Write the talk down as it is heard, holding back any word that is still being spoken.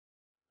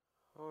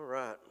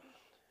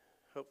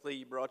Hopefully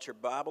you brought your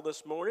Bible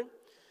this morning.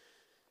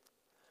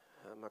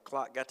 My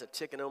clock got to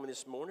ticking on me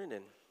this morning,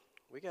 and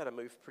we got to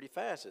move pretty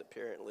fast,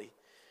 apparently.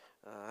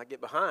 I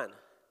get behind.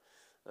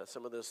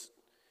 Some of those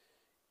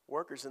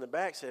workers in the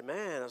back said,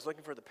 man, I was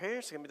looking for the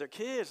parents to give me their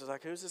kids. I was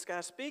like, who's this guy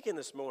speaking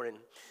this morning?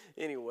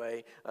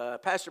 Anyway,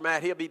 Pastor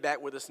Matt, he'll be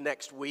back with us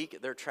next week.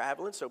 They're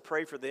traveling, so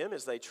pray for them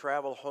as they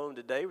travel home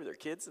today with their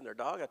kids and their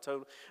dog. I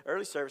told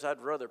early service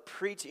I'd rather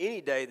preach any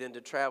day than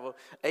to travel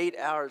 8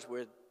 hours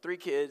with 3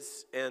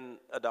 kids and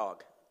a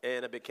dog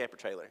and a big camper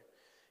trailer.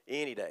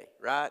 Any day,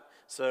 right?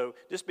 So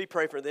just be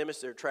praying for them as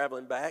they're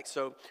traveling back.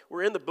 So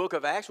we're in the book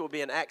of Acts. We'll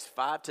be in Acts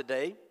 5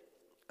 today.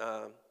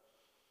 So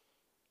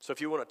if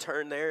you want to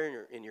turn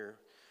there in your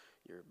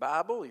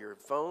Bible, your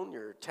phone,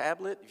 your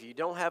tablet. If you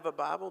don't have a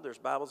Bible, there's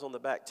Bibles on the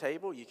back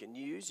table you can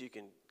use, you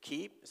can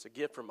keep. It's a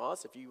gift from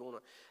us. If you want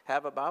to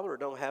have a Bible or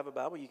don't have a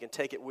Bible, you can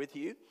take it with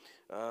you.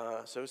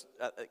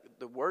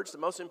 The Word's the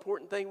most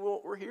important thing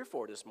we're here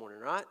for this morning,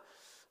 right?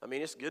 I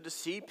mean, it's good to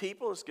see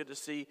people. It's good to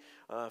see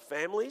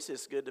families.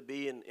 It's good to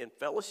be in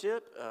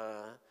fellowship.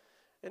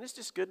 And it's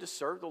just good to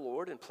serve the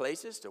Lord in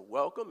places, to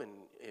welcome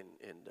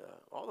and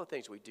all the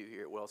things we do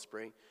here at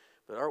Wellspring.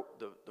 But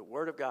the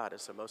Word of God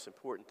is the most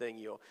important thing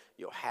you'll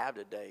have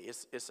today.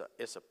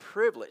 It's a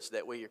privilege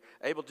that we are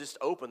able to just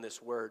open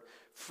this Word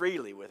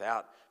freely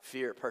without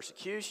fear of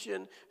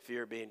persecution,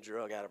 fear of being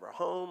drugged out of our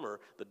home, or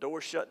the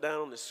door shut down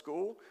on the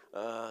school.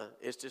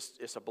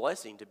 It's a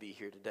blessing to be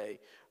here today.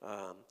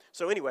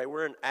 So anyway,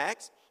 we're in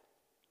Acts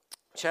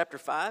chapter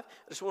 5.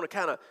 I just want to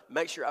kind of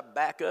make sure I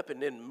back up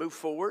and then move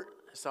forward.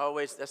 That's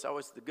always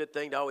the good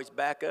thing, to always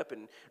back up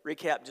and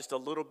recap just a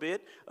little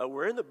bit.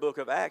 We're in the book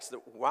of Acts.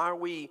 Why are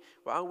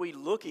we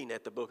looking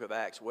at the book of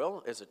Acts?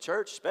 Well, as a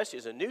church, especially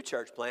as a new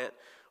church plant,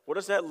 what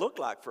does that look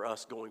like for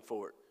us going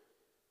forward?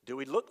 Do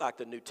we look like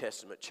the New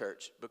Testament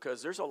church?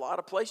 Because there's a lot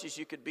of places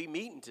you could be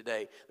meeting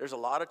today. There's a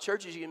lot of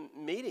churches you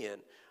can meet in.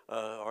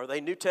 Are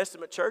they New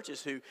Testament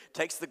churches who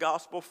takes the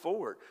gospel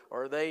forward?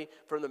 Or are they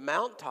from the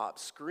mountaintop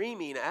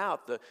screaming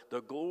out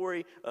the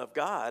glory of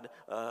God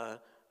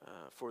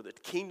for the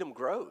kingdom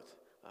growth?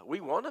 We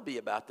want to be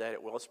about that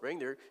at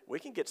Wellspring. We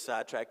can get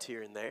sidetracked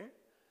here and there.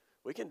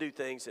 We can do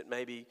things that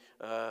maybe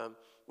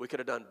we could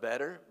have done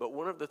better. But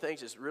one of the things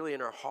that's really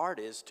in our heart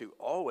is to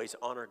always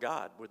honor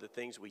God with the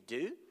things we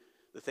do,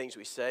 the things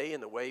we say,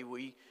 and the way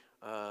we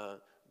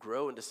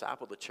grow and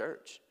disciple the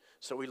church.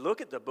 So we look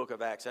at the book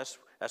of Acts.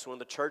 That's when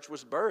the church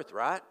was birthed,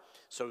 right?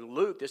 So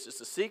Luke, this is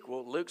the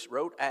sequel. Luke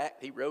wrote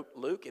Acts. He wrote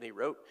Luke, and he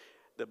wrote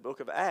the book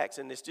of Acts,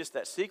 and it's just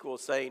that sequel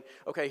saying,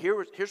 okay,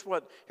 here's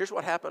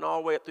what happened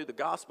all the way up through the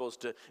Gospels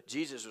to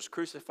Jesus was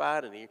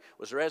crucified and he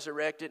was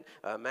resurrected.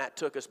 Matt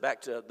took us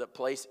back to the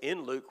place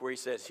in Luke where he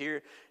says,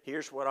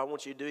 here's what I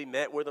want you to do. He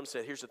met with them,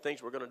 said, here's the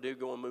things we're going to do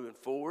going moving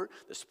forward.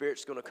 The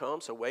Spirit's going to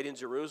come, so wait in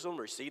Jerusalem,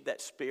 receive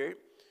that Spirit.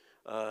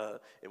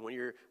 And when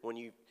you're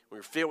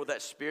filled with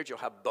that Spirit, you'll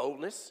have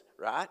boldness,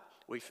 right?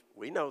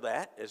 We know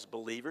that as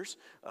believers.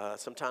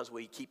 Sometimes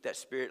we keep that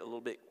Spirit a little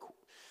bit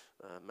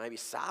maybe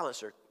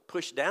silenced or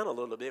pushed down a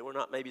little bit. We're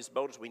not maybe as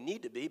bold as we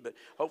need to be, but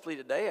hopefully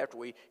today, after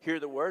we hear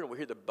the word and we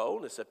hear the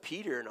boldness of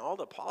Peter and all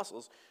the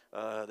apostles,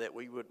 that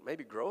we would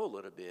maybe grow a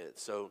little bit.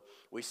 So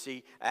we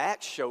see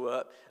Acts show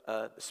up,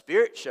 the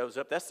Spirit shows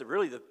up. That's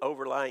really the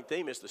overlying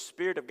theme, is the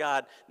Spirit of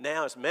God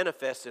now is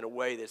manifest in a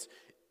way that's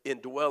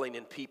indwelling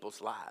in people's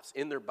lives,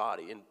 in their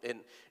body,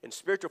 in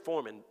spiritual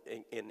form,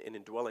 and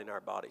indwelling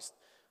our bodies.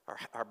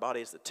 Our body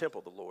is the temple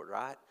of the Lord,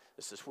 right?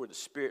 This is where the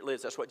Spirit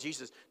lives. That's what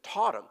Jesus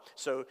taught them.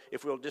 So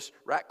if we'll just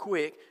right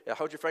quick,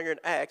 hold your finger in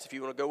Acts. If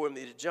you want to go with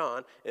me to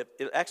John,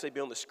 it'll actually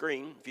be on the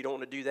screen if you don't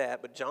want to do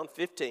that. But John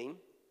 15.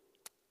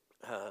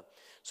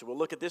 So we'll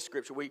look at this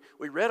scripture. We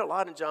read a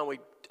lot in John.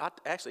 I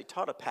actually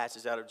taught a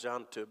passage out of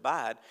John to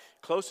abide,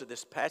 close to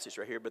this passage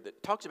right here. But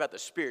it talks about the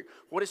Spirit,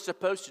 what it's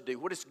supposed to do,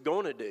 what it's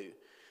going to do.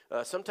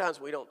 Sometimes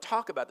we don't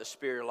talk about the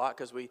Spirit a lot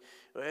because we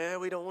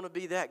don't want to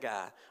be that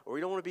guy or we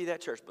don't want to be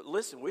that church. But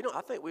listen,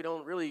 I think we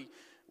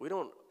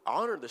don't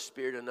honor the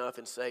Spirit enough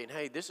in saying,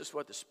 hey, this is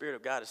what the Spirit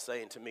of God is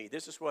saying to me.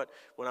 This is what,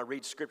 when I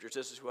read scriptures,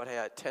 this is what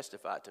it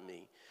testified to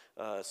me.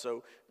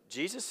 So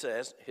Jesus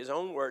says, his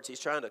own words, he's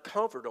trying to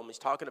comfort them. He's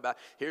talking about,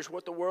 here's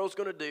what the world's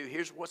going to do.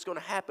 Here's what's going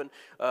to happen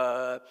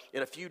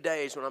in a few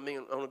days when I'm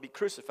going to be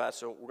crucified.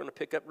 So we're going to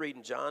pick up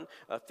reading John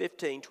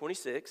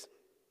 15:26.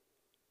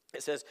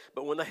 It says,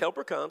 but when the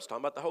Helper comes,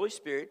 talking about the Holy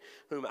Spirit,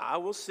 whom I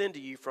will send to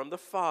you from the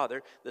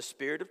Father, the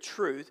Spirit of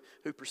truth,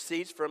 who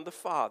proceeds from the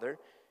Father,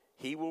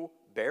 he will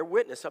bear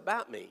witness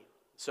about me.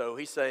 So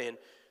he's saying,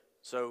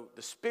 so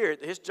the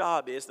Spirit, his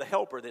job is the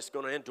Helper that's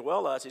going to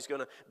indwell us. He's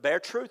going to bear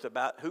truth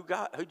about who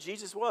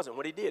Jesus was and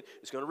what he did.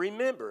 He's going to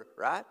remember,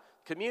 right?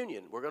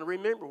 Communion. We're going to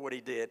remember what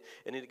he did.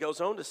 And it goes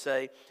on to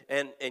say,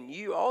 and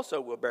you also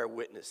will bear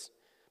witness,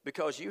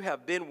 because you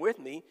have been with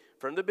me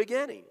from the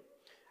beginning.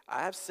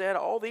 I have said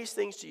all these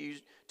things to you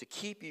to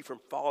keep you from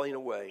falling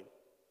away.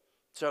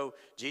 So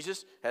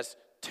Jesus has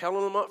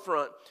telling them up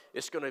front,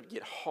 it's going to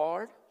get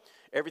hard.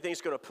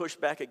 Everything's going to push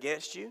back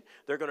against you.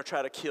 They're going to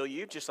try to kill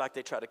you just like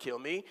they try to kill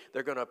me.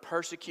 They're going to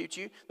persecute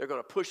you. They're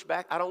going to push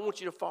back. I don't want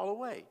you to fall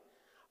away.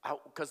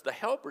 Because the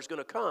helper's going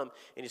to come,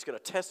 and he's going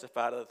to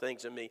testify to the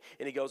things of me.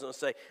 And he goes on to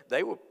say,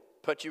 they will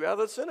put you out of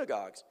the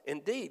synagogues.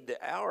 Indeed, the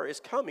hour is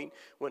coming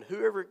when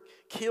whoever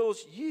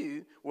kills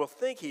you will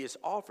think he is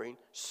offering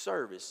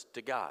service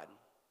to God.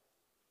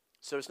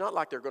 So it's not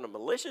like they're going to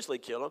maliciously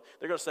kill him.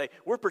 They're going to say,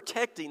 we're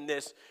protecting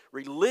this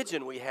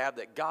religion we have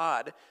that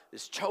God,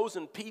 this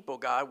chosen people,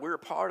 God, we're a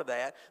part of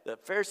that. The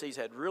Pharisees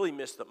had really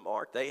missed the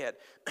mark. They had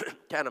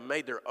kind of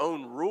made their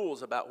own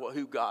rules about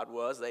who God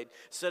was. They'd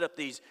set up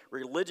these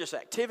religious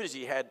activities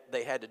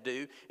they had to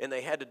do, and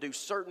they had to do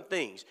certain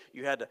things.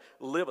 You had to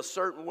live a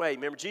certain way.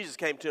 Remember, Jesus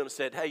came to them and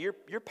said, hey,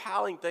 you're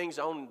piling things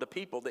on the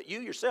people that you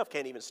yourself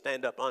can't even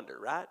stand up under,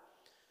 right?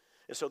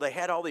 And so they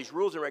had all these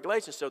rules and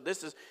regulations. So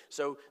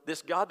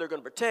this God they're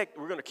going to protect,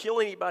 we're going to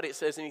kill anybody that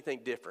says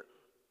anything different.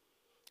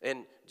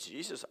 And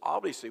Jesus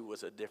obviously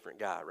was a different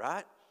guy,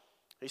 right?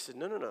 He said,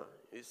 no.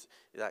 He's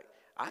like,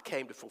 I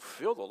came to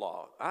fulfill the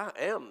law. I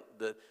am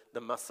the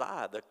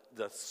Messiah,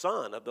 the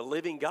Son of the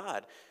living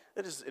God.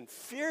 That just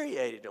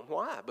infuriated them.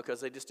 Why?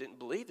 Because they just didn't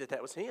believe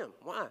that was him.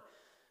 Why?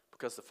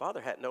 Because the Father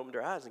hadn't opened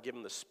their eyes and given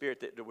them the Spirit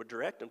that would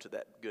direct them to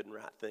that good and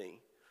right thing.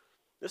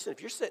 Listen,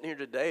 if you're sitting here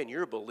today and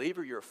you're a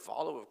believer, you're a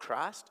follower of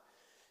Christ,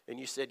 and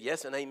you said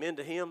yes and amen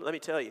to him, let me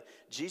tell you,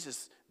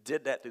 Jesus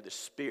did that through the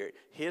Spirit.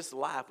 His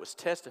life was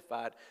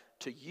testified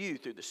to you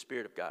through the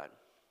Spirit of God.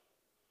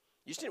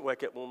 You just didn't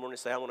wake up one morning and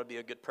say, I want to be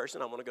a good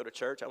person, I want to go to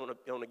church, I want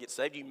to get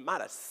saved. You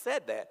might have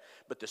said that,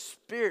 but the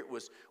Spirit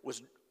was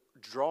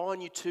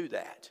drawing you to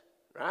that,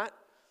 right?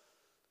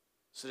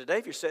 So today,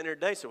 if you're sitting here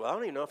today and say, well, I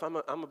don't even know if I'm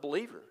a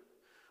believer.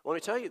 Well, let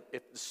me tell you,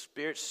 if the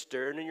Spirit's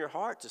stirring in your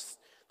heart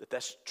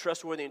that's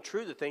trustworthy and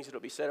true, the things that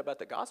will be said about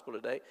the gospel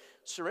today,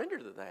 surrender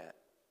to that,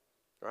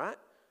 right?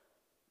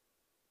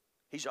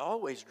 He's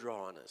always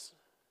drawing us.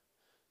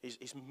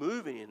 He's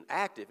moving and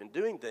active and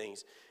doing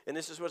things. And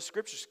this is what the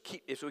scriptures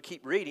as we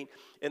keep reading.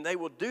 And they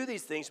will do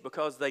these things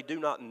because they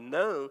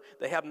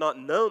have not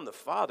known the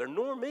Father,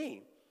 nor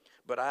me.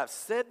 But I have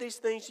said these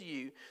things to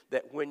you,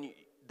 that when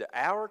the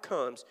hour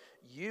comes,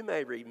 you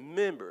may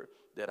remember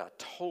that I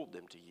told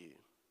them to you.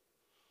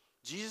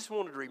 Jesus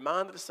wanted to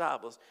remind the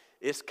disciples,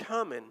 it's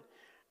coming,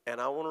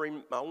 and I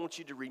want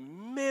you to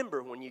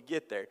remember when you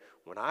get there.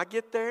 When I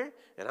get there,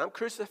 and I'm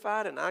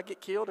crucified, and I get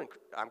killed, and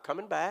I'm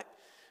coming back,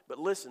 but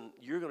listen,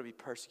 you're going to be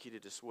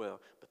persecuted as well.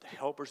 But the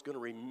helper's going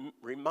to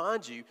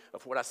remind you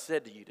of what I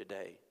said to you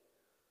today.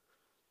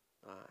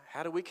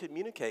 How do we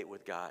communicate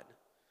with God?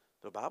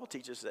 The Bible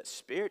teaches that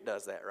Spirit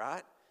does that,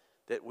 right?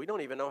 That we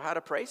don't even know how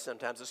to pray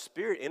sometimes. The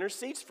Spirit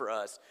intercedes for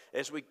us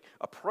as we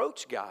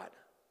approach God.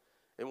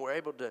 And we're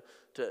able to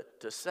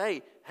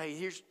say,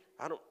 hey,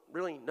 I don't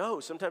really know.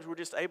 Sometimes we're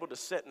just able to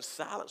sit in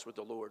silence with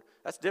the Lord.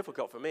 That's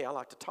difficult for me. I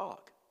like to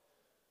talk.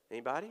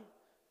 Anybody?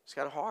 It's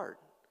kind of hard.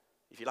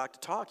 If you like to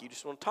talk, you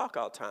just want to talk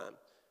all the time.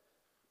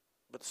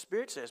 But the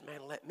Spirit says, man,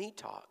 let me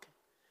talk.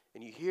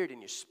 And you hear it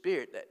in your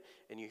spirit,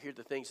 and you hear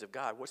the things of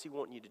God. What's he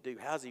wanting you to do?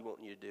 How's he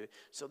wanting you to do?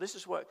 So this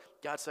is what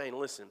God's saying,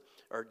 listen,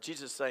 or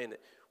Jesus is saying that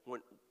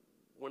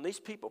when these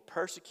people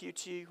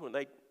persecute you, when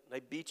they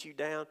beat you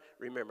down,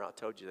 remember I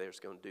told you they was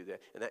going to do that.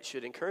 And that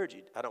should encourage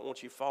you. I don't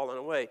want you falling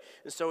away.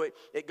 And so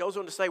it goes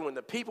on to say, when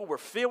the people were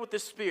filled with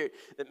this Spirit,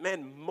 that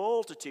man,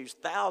 multitudes,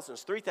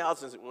 thousands,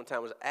 3,000 at one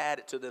time was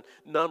added to the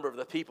number of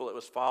the people that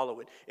was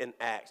following in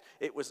Acts.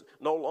 It was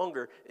no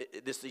longer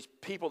these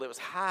people that was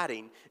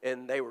hiding,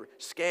 and they were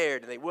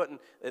scared, and they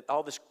wouldn't,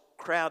 all this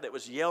crowd that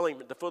was yelling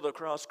at the foot of the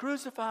cross,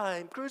 crucify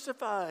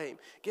him,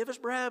 give us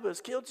Barabbas,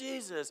 kill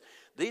Jesus.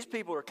 These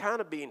people are kind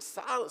of being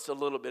silenced a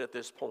little bit at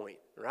this point,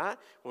 right?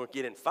 We'll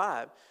get in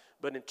 5.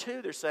 But in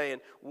 2, they're saying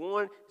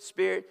 1,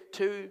 Spirit,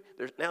 2,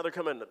 now they're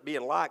coming to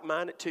being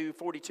like-minded. 2,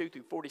 42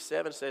 through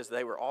 47 says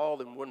they were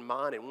all in one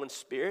mind and one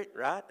spirit,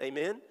 right?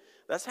 Amen?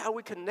 That's how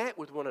we connect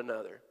with one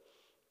another.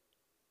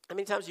 How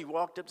many times you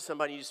walked up to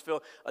somebody and you just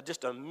feel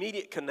just an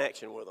immediate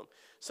connection with them?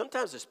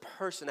 Sometimes it's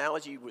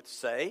personality you would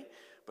say,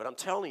 but I'm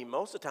telling you,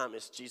 most of the time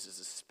it's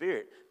Jesus'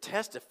 Spirit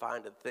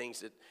testifying to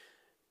things that,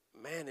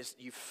 man,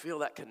 you feel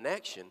that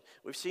connection.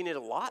 We've seen it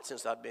a lot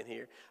since I've been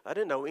here. I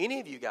didn't know any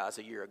of you guys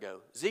a year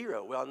ago.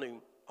 0. Well, I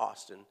knew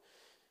Austin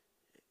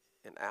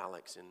and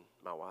Alex and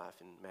my wife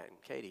and Matt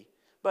and Katie,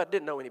 but I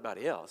didn't know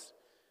anybody else.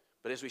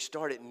 But as we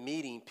started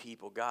meeting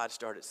people, God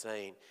started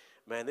saying,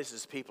 man, this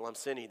is people I'm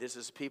sending. This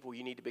is people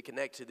you need to be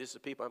connected to. This is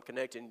people I'm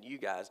connecting to you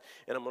guys,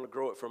 and I'm going to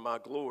grow it for my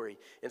glory.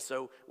 And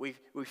so we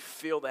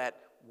feel that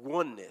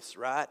oneness,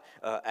 right?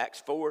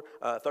 Acts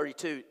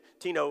 4:32.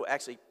 Tino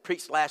actually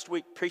preached last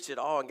week, preached it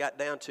all and got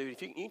down to,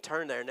 if you can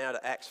turn there now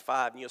to Acts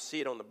 5, and you'll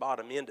see it on the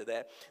bottom end of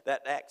that.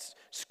 That Acts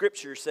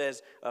scripture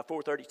says,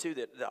 4:32,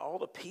 that all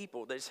the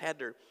people, they just had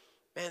their,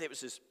 man, it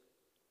was just,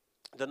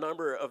 the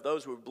number of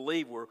those who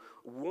believed were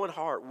one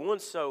heart, one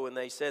soul, and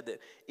they said that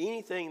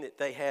anything that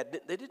they had,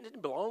 they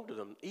didn't belong to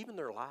them, even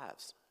their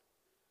lives.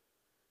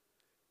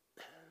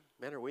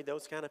 Man, are we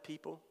those kind of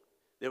people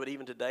that would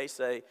even today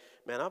say,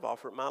 man, I've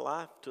offered my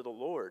life to the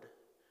Lord.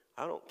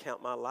 I don't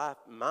count my life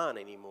mine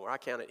anymore. I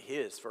count it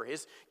his, for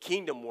his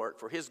kingdom work,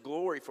 for his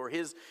glory, for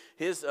his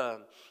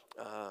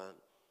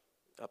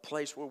a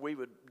place where we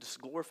would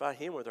just glorify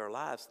Him with our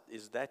lives.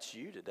 Is that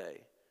you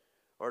today?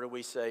 Or do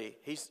we say,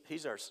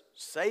 He's our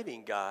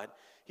saving God.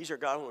 He's our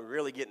God when we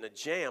really get in a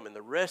jam, and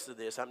the rest of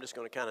this I'm just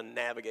going to kind of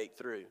navigate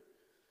through.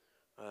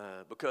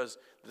 Because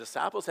the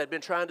disciples had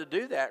been trying to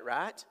do that,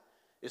 right?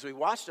 As we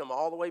watched them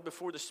all the way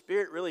before the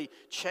Spirit really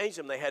changed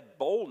them, they had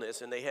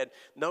boldness and they had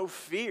no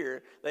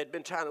fear. They had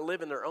been trying to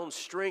live in their own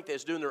strength. They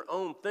was doing their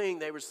own thing.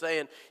 They were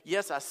saying,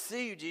 yes, I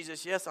see you,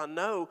 Jesus. Yes, I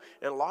know.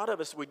 And a lot of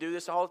us, we do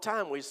this all the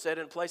time. We sit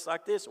in a place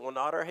like this and we'll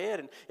nod our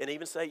head and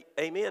even say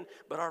amen.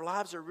 But our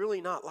lives are really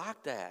not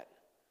like that.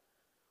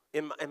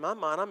 In my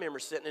mind, I remember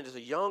sitting as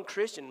a young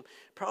Christian,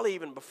 probably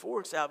even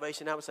before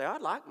salvation, I would say,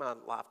 I'd like my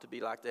life to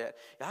be like that.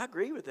 Yeah, I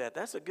agree with that.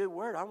 That's a good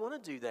word. I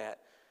want to do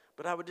that.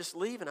 But I would just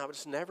leave and I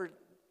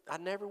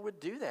never would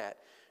do that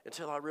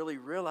until I really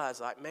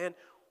realized, like, man,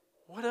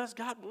 what does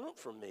God want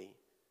from me?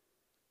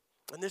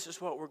 And this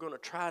is what we're going to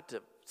try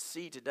to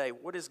see today.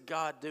 What is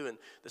God doing?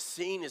 The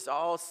scene is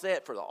all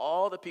set for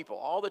all the people.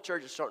 All the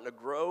church is starting to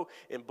grow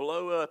and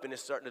blow up, and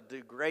it's starting to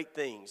do great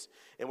things.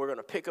 And we're going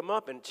to pick them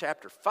up in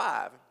chapter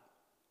 5.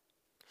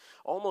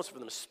 Almost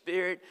from the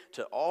Spirit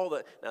to all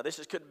the, now this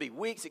could be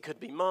weeks, it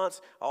could be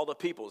months, all the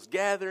people's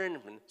gathering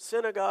in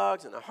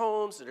synagogues and their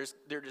homes, and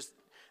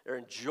they're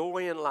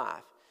enjoying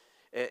life.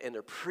 And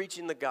they're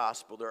preaching the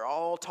gospel. They're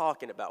all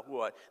talking about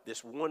what?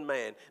 This one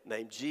man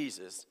named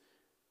Jesus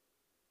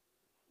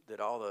that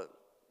all the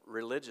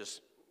religious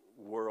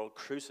world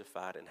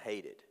crucified and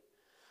hated.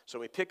 So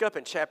we pick up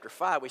in chapter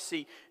 5, we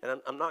see, and I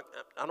don't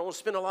want to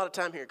spend a lot of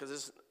time here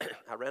because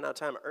I ran out of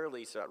time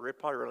early, so I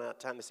probably run out of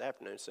time this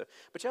afternoon. So,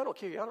 but y'all don't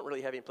care. Y'all don't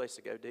really have any place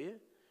to go, do you?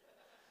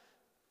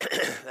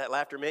 That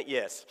laughter meant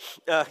yes.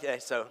 Okay,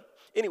 so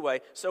anyway,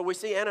 so we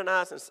see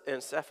Ananias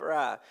and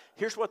Sapphira.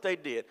 Here's what they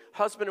did.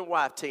 Husband and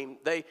wife team,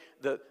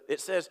 it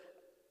says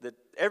that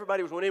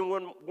everybody was in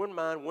one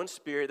mind, one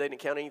spirit. They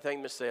didn't count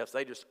anything themselves.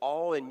 They just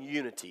all in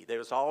unity. They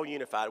was all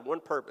unified, one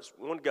purpose,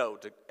 one goal,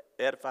 to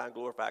edify and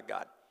glorify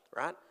God,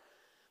 right?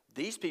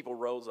 These people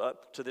rose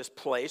up to this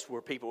place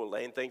where people were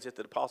laying things at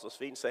the apostles'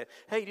 feet and saying,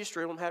 hey, just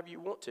drill them however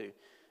you want to.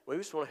 We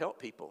just want to help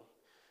people.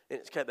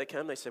 And they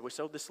come, they said, we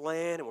sold this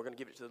land and we're going to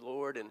give it to the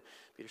Lord. And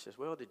Peter says,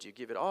 well, did you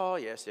give it all?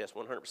 Yes,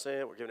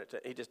 100%. We're giving it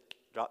to, he just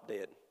dropped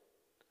dead.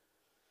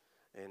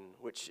 And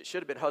which it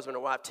should have been husband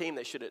and wife team.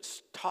 They should have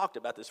talked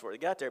about this before they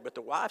got there. But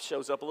the wife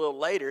shows up a little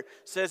later,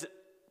 says it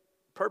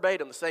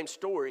verbatim, the same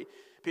story.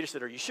 Peter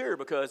said, are you sure?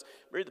 Because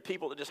really the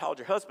people that just hauled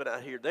your husband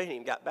out here, they ain't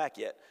even got back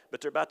yet.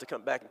 But they're about to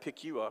come back and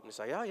pick you up. And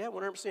say, oh, yeah,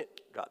 100%.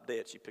 Dropped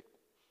dead. She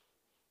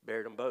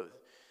buried them both.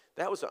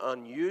 That was an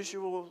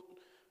unusual,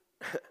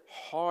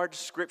 hard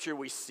scripture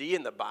we see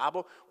in the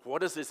Bible.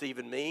 What does this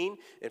even mean?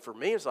 And for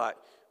me, it's like,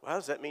 well,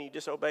 does that mean you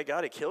disobey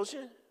God? It kills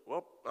you?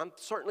 Well, I'm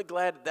certainly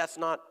glad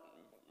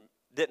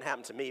didn't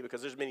happen to me,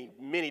 because there's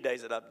many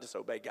days that I've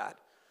disobeyed God.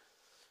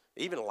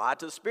 Even lied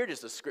to the Spirit, as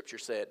the scripture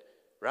said,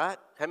 right?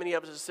 How many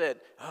of us have said,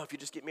 oh, if you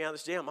just get me out of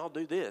this jam, I'll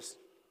do this?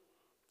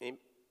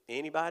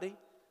 Anybody?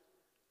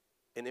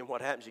 And then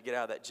what happens? You get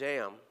out of that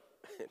jam.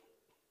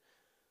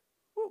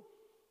 Woo,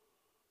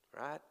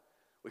 right?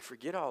 We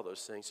forget all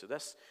those things. So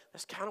that's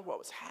kind of what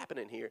was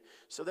happening here.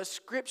 So that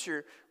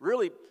scripture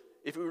really,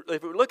 if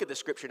we look at the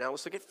scripture now,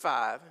 let's look at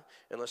 5,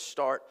 and let's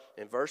start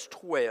in verse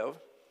 12.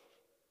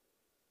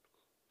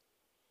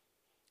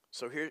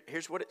 So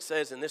here's what it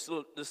says in this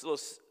little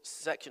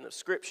section of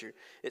scripture.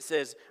 It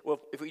says, well,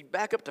 if we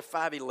back up to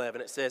 5:11,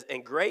 it says,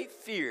 and great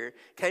fear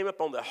came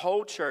upon the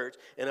whole church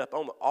and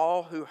upon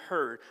all who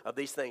heard of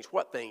these things.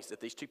 What things? That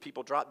these two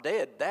people dropped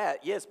dead.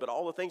 That, yes, but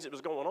all the things that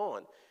was going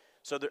on.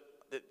 So they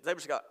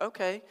just got,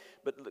 okay.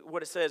 But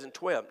what it says in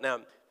 12, now,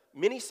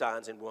 many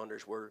signs and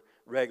wonders were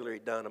regularly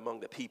done among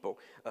the people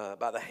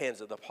by the hands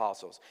of the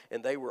apostles.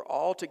 And they were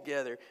all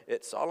together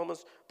at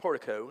Solomon's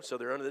portico. So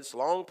they're under this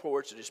long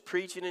porch, they're just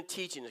preaching and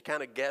teaching, to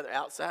kind of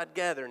outside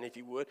gathering, if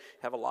you would.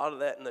 Have a lot of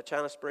that in the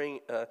China Spring,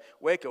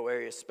 Waco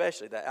area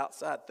especially, the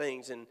outside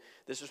things. And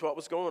this is what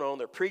was going on.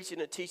 They're preaching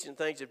and teaching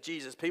things of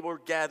Jesus. People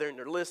are gathering,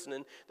 they're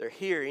listening, they're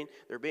hearing,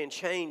 they're being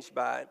changed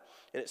by it.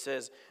 And it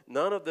says,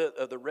 none of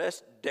the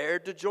rest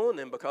dared to join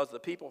them, because the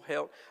people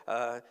held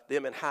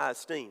them in high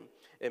esteem.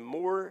 And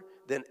more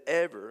than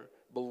ever,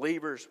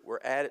 believers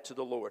were added to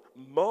the Lord.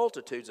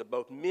 Multitudes of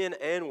both men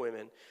and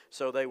women.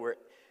 So they were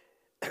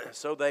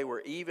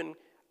even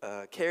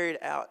carried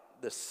out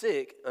the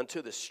sick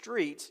unto the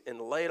streets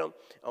and laid them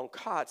on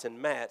cots and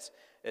mats.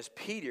 As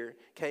Peter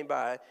came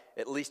by,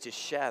 at least his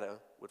shadow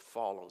would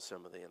fall on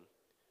some of them.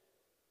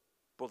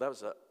 Well, that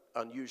was an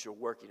unusual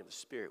working of the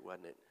Spirit,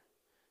 wasn't it?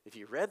 If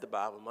you read the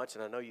Bible much,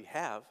 and I know you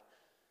have,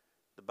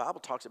 the Bible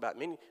talks about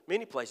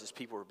many places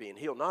people were being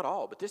healed. Not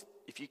all, but this,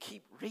 if you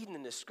keep reading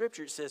in this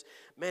scripture, it says,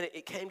 man,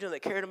 it came to them, they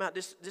carried them out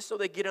just so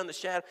they get on the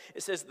shadow.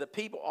 It says the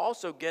people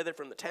also gathered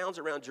from the towns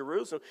around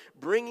Jerusalem,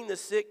 bringing the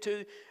sick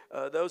to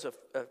those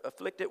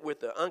afflicted with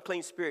the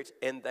unclean spirits,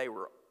 and they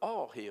were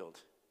all healed.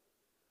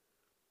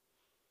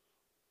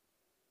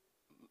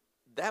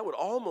 That would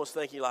almost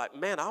think you like,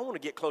 man, I want to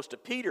get close to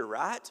Peter,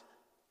 right?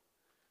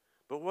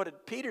 But what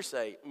did Peter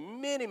say?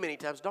 Many, many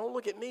times, don't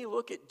look at me,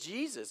 look at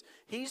Jesus.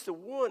 He's the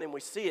one, and we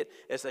see it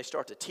as they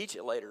start to teach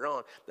it later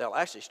on. They'll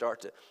actually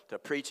start to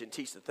preach and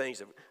teach the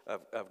things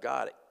of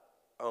God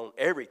on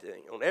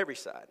everything, on every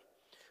side.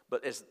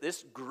 But as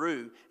this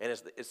grew and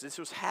as this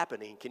was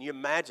happening, can you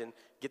imagine?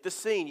 Get the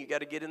scene. You got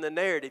to get in the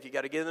narrative. You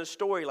got to get in the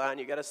storyline.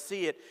 You got to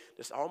see it.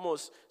 Just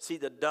almost see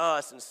the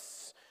dust and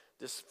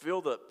just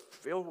feel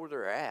where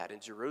they're at in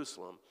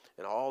Jerusalem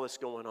and all that's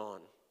going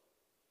on.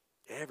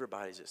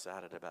 Everybody's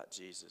excited about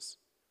Jesus.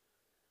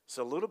 It's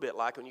a little bit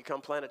like when you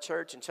come plant a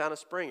church in China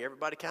Spring.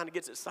 Everybody kind of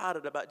gets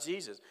excited about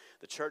Jesus.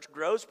 The church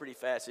grows pretty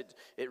fast.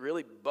 It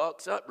really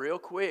bulks up real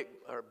quick,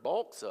 or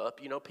bulks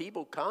up,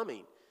 people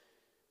coming.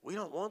 We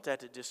don't want that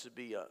to just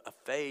be a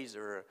phase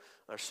or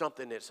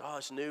something that's,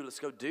 it's new, let's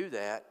go do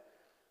that.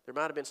 There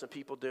might have been some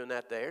people doing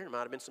that there. There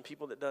might have been some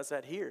people that does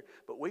that here.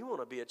 But we want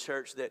to be a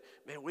church that,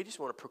 man, we just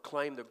want to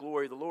proclaim the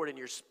glory of the Lord, and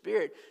your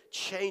spirit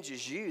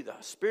changes you. The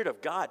Spirit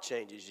of God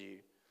changes you.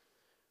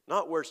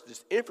 Not words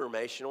that's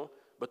informational,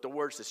 but the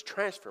words that's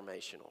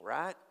transformational,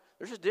 right?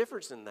 There's a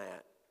difference in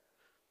that.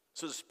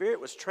 So the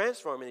Spirit was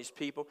transforming these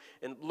people,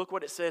 and look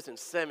what it says in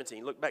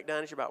 17. Look back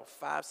down at about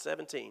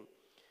 5:17.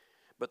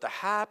 But the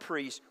high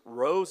priest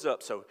rose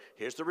up. So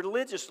here's the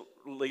religious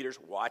leaders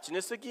watching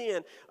this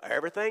again.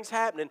 Everything's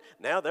happening.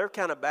 Now they're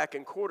kind of back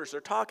in quarters. They're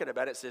talking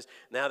about it. It says,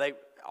 now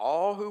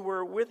all who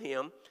were with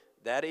him,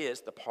 that is,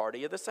 the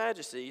party of the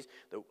Sadducees,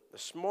 the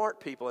smart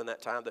people in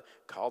that time that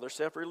call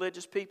themselves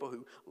religious people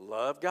who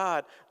love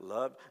God,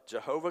 love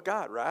Jehovah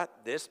God, right?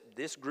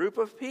 This group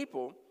of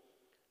people,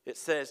 it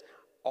says,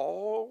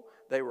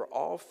 they were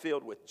all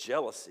filled with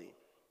jealousy.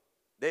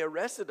 They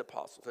arrested the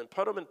apostles and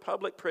put them in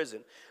public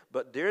prison.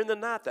 But during the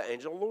night, the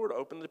angel of the Lord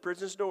opened the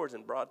prison's doors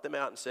and brought them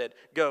out and said,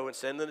 go and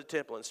send them to the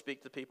temple and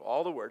speak to the people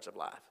all the words of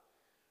life.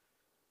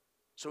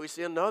 So we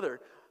see another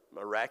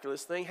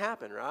miraculous thing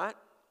happen, right?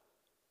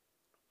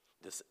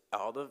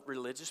 All the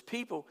religious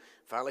people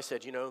finally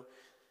said,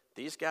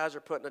 these guys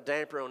are putting a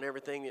damper on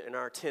everything in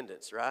our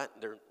attendance, right?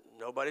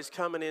 Nobody's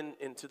coming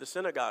into the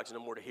synagogues no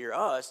more to hear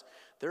us.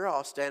 They're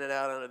all standing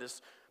out under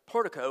this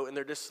portico, and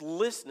they're just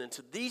listening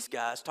to these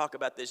guys talk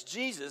about this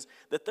Jesus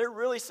that they're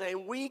really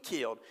saying we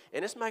killed.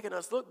 And it's making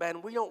us look bad,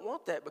 and we don't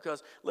want that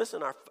because,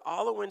 listen, our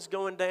following's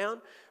going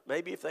down.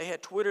 Maybe if they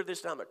had Twitter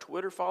this time, our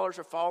Twitter followers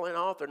are falling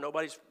off, or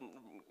nobody's,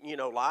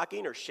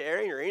 liking or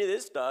sharing or any of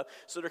this stuff,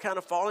 so they're kind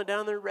of falling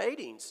down their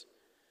ratings.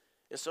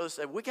 And so they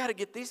said, we got to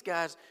get these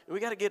guys, and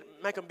we got to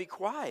make them be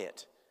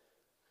quiet.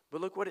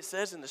 But look what it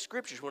says in the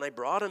scriptures. When they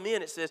brought them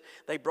in, it says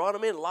they brought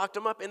them in, locked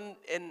them up,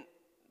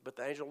 but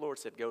the angel of the Lord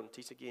said, go and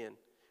teach again.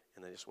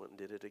 And they just went and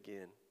did it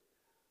again.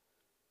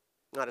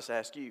 I just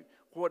ask you,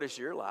 what does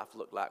your life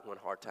look like when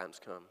hard times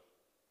come?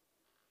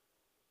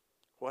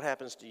 What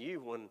happens to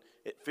you when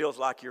it feels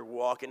like you're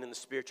walking in the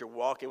Spirit, you're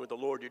walking with the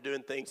Lord, you're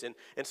doing things, and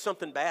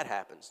something bad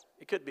happens?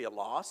 It could be a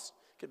loss.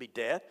 It could be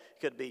death.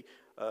 It could be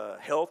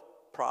health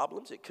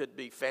problems. It could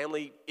be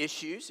family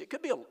issues. It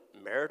could be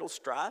a marital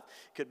strife.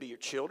 It could be your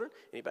children.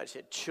 Anybody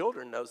said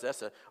children knows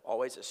that's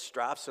always a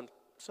strife.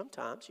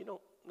 Sometimes,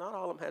 not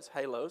all of them has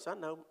halos. I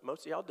know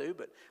most of y'all do,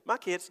 but my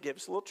kids give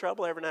us a little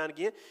trouble every now and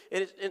again.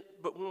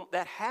 But when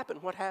that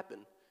happened, what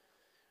happened?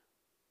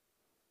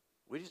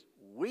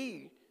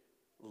 We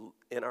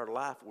in our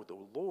life with the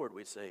Lord,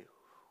 we'd say,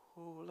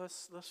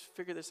 let's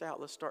figure this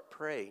out. Let's start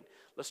praying.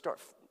 Let's start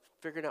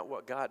figuring out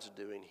what God's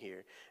doing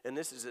here. And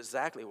this is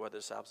exactly what the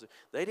disciples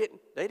did.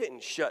 They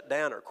didn't shut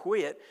down or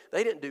quit.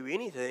 They didn't do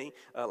anything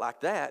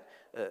like that.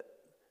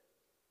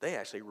 They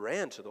actually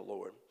ran to the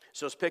Lord.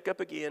 So let's pick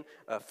up again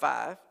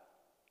 5.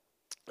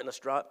 And let's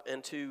drop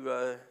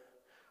into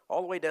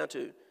all the way down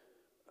to,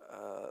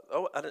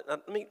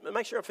 let me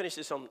make sure I finish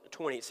this on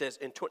 20. It says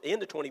in the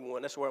end of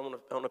 21, that's where I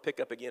want to pick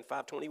up again,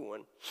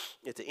 5:21,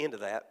 at the end of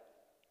that.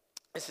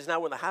 It says, now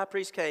when the high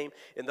priest came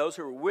and those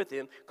who were with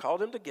him called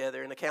them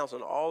together in the council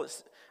and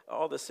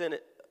all the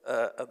senate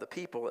of the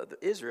people of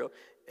Israel,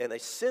 and they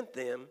sent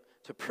them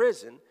to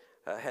prison,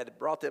 had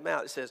brought them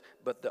out. It says,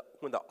 but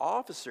when the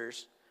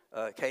officers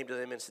came to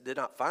them and did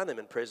not find them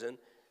in prison,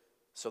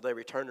 so they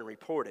returned and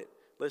reported.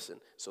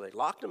 Listen, so they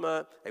locked them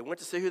up. They went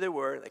to see who they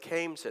were. They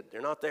came, said, they're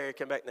not there.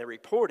 Came back and they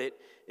reported.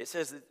 It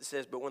says,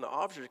 but when the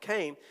officers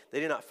came, they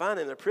did not find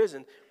them in the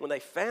prison. When they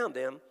found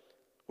them,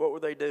 what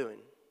were they doing?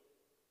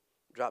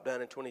 Drop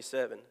down in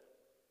 27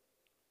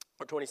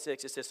 or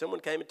 26. It says, someone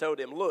came and told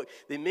them, look,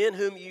 the men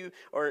who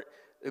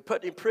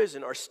put in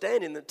prison are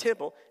standing in the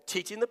temple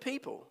teaching the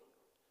people.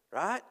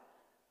 Right?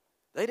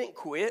 They didn't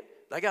quit.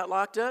 They got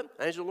locked up.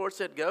 The angel of the Lord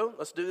said, go,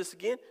 let's do this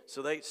again.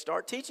 So they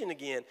start teaching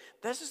again.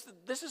 This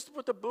is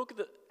what the book of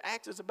the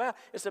Acts is about.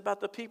 It's about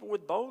the people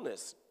with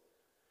boldness.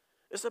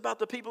 It's about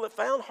the people that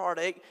found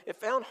heartache, it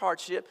found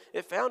hardship,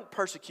 it found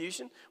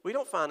persecution. We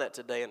don't find that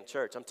today in the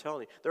church. I'm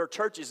telling you. There are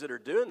churches that are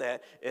doing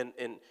that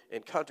in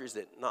countries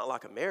that, not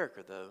like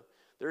America, though.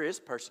 There is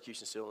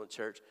persecution still in the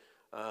church.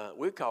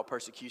 We'd call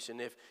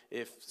persecution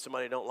if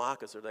somebody don't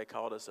like us, or they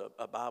called us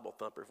a Bible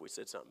thumper if we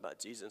said something about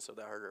Jesus, and so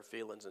that hurt our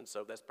feelings, and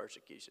so that's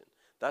persecution.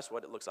 That's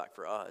what it looks like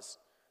for us.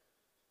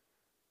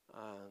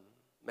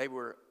 Maybe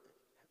we're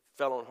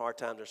fell on hard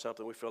times or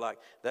something, we feel like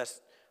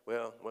that's,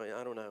 well,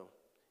 I don't know.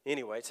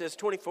 Anyway, it says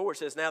 24, it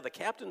says, now the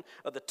captain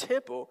of the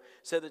temple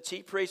said the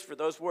chief priest for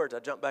those words. I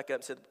jumped back up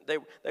and said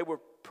they were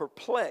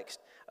perplexed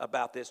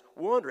about this,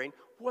 wondering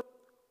what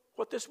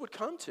this would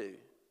come to.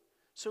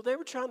 So they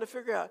were trying to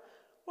figure out,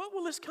 what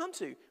will this come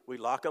to? We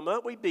lock them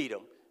up, we beat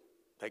them.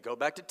 They go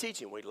back to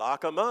teaching. We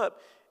lock them up.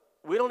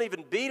 We don't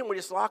even beat them, we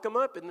just lock them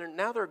up, and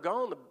now they're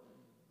gone.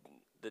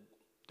 The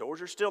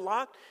doors are still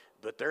locked,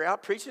 but they're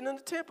out preaching in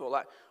the temple.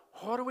 Like,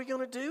 what are we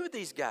going to do with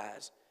these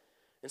guys?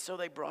 And so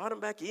they brought them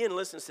back in.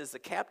 Listen, it says the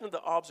captain of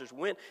the officers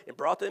went and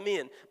brought them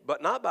in,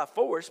 but not by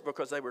force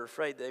because they were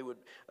afraid they would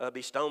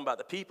be stoned by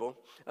the people.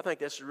 I think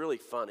that's really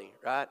funny,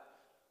 right?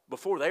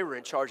 Before they were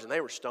in charge and they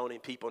were stoning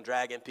people and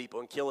dragging people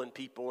and killing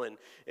people and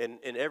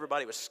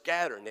everybody was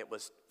scattering. It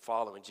was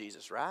following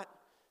Jesus, right?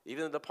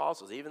 Even the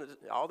apostles, even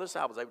all the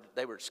disciples,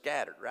 they were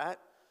scattered, right?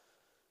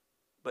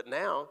 But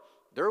now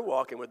they're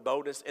walking with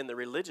boldness and the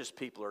religious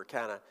people are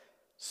kind of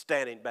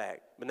standing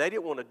back. But they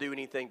didn't want to do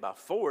anything by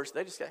force.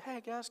 They just said,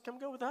 hey, guys, come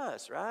go with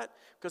us, right?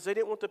 Because they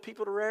didn't want the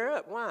people to rear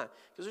up. Why?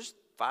 Because there's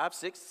 5,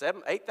 6,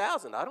 7,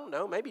 8,000, I don't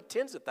know, maybe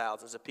tens of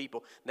thousands of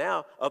people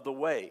now of the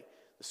way.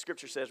 The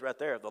scripture says right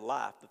there, of the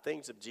life, the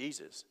things of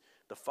Jesus,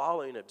 the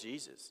following of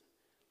Jesus.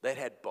 They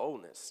had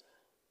boldness.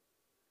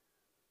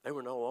 They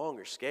were no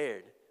longer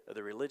scared of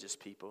the religious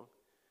people.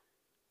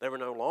 They were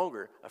no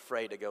longer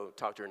afraid to go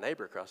talk to their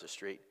neighbor across the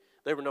street.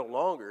 They were no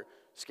longer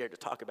scared to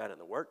talk about it in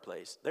the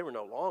workplace. They were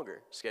no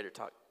longer scared to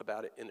talk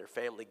about it in their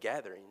family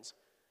gatherings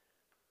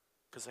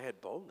because they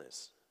had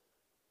boldness.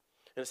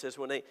 And it says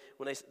when they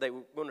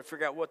want to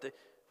figure out what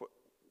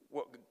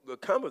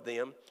would come of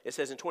them, it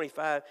says in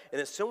 25, and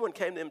then someone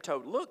came to them and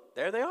told, look,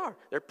 there they are.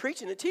 They're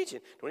preaching and teaching.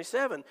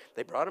 27,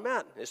 they brought them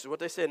out. This is what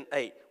they said in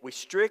 8. We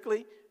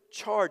strictly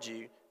charge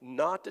you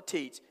not to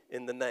teach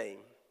in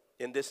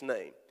this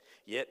name.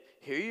 Yet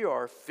here you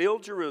are,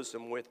 filled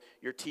Jerusalem with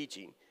your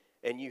teaching,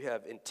 and you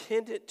have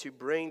intended to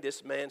bring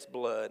this man's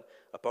blood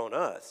upon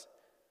us.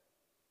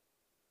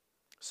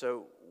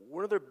 So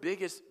one of their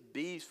biggest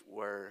beefs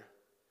were,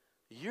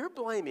 you're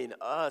blaming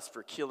us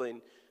for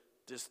killing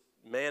this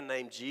man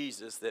named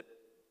Jesus that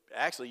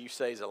actually you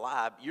say is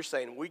alive. You're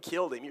saying we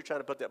killed him. You're trying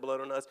to put that blood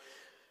on us.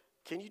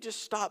 Can you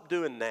just stop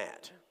doing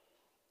that?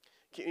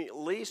 Can you at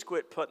least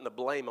quit putting the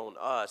blame on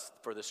us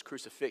for this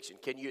crucifixion?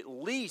 Can you at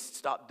least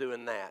stop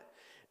doing that?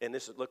 And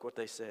look what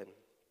they said.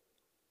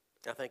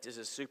 I think this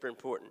is super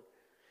important.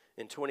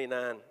 In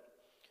 29,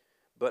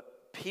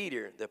 but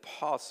Peter, the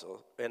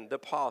apostle, and the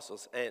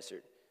apostles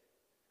answered,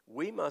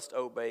 we must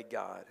obey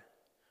God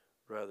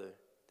rather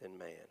than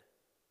man.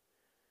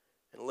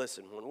 And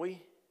listen, when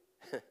we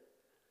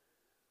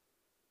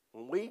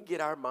get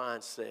our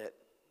mindset,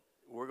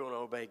 we're going to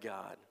obey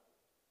God,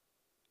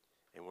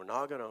 and we're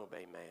not going to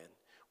obey man.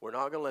 We're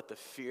not going to let the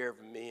fear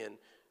of men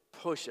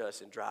push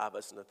us and drive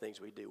us in the things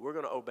we do. We're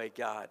going to obey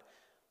God.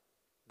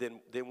 Then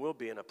we'll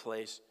be in a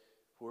place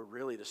where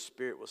really the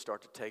Spirit will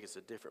start to take us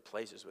to different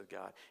places with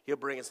God. He'll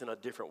bring us in a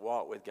different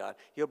walk with God.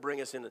 He'll bring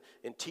us in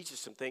and teach us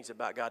some things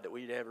about God that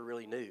we never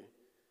really knew.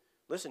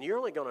 Listen, you're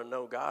only going to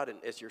know God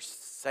as your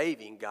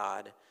saving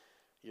God,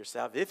 your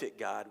salvific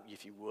God,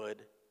 if you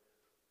would,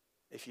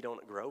 if you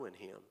don't grow in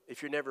Him.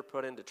 If you're never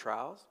put into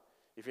trials,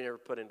 if you're never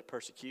put into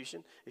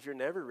persecution, if you're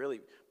never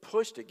really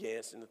pushed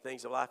against in the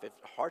things of life, if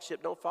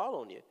hardship don't fall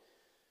on you.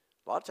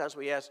 A lot of times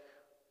we ask,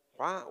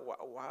 why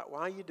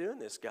are you doing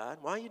this, God?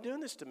 Why are you doing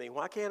this to me?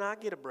 Why can't I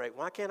get a break?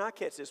 Why can't I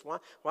catch this? Why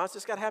has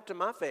this got to happen to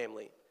my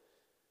family?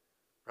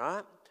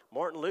 Right?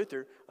 Martin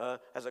Luther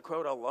has a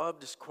quote. I love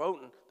just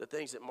quoting the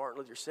things that Martin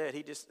Luther said.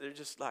 They're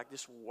just like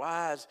this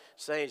wise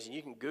sayings, and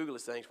you can Google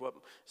these things, what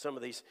some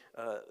of these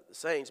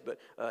sayings. But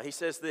he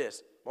says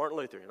this, Martin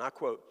Luther, and I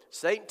quote,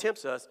 Satan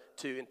tempts us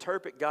to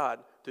interpret God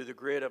through the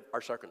grid of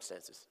our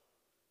circumstances.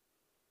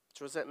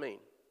 So what does that mean?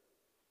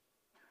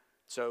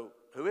 So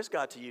who is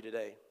God to you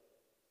today?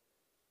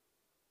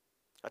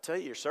 I tell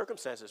you, your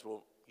circumstances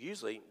will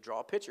usually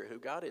draw a picture of who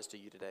God is to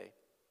you today.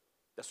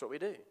 That's what we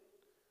do.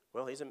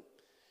 Well, He doesn't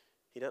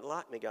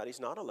like me, God. He's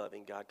not a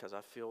loving God because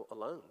I feel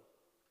alone.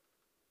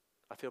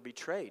 I feel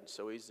betrayed,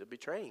 so He's a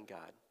betraying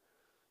God.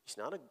 He's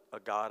not a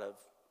God of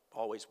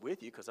always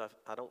with you because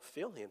I don't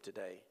feel Him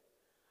today.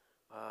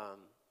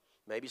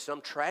 Maybe some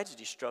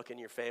tragedy struck in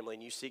your family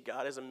and you see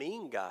God as a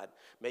mean God.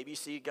 Maybe you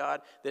see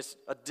God that's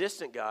a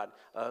distant God.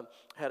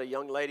 Had a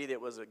young lady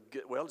that was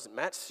it's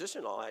Matt's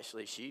sister-in-law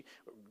actually. She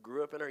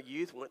grew up in her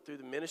youth, went through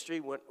the ministry,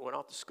 went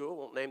off to school,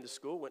 won't name the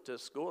school, went to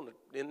school,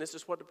 and this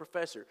is what the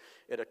professor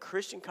at a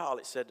Christian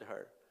college said to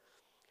her.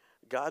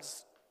 God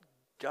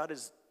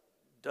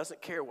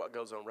doesn't care what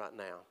goes on right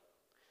now.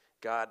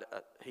 God,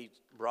 He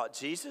brought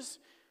Jesus.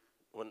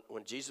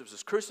 When Jesus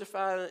was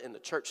crucified and the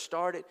church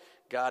started,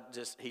 God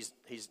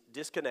he's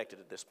disconnected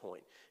at this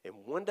point. And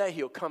one day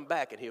He'll come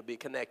back and He'll be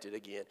connected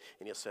again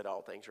and He'll set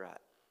all things right.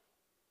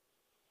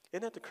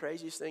 Isn't that the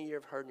craziest thing you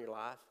ever heard in your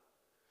life?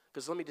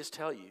 Because let me just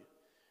tell you,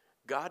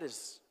 God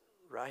is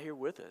right here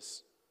with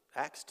us.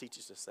 Acts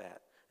teaches us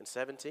that. In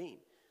 17,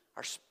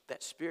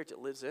 that Spirit that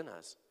lives in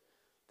us.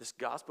 This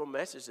gospel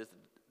message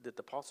that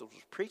the apostles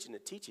was preaching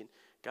and teaching,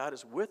 God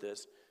is with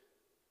us,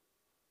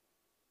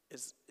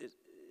 is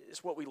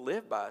what we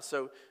live by.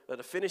 So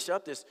to finish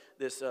up this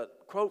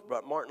quote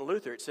by Martin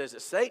Luther, it says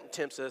that Satan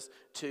tempts us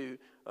to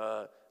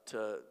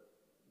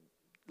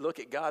look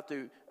at God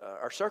through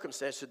our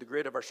circumstances, through the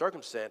grid of our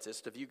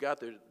circumstances, to view God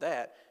through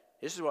that.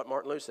 This is what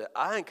Martin Luther said.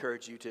 I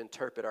encourage you to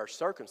interpret our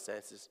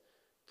circumstances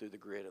through the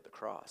grid of the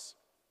cross.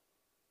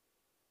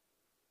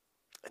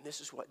 And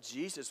this is what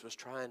Jesus was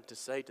trying to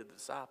say to the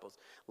disciples.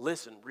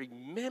 Listen,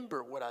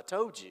 remember what I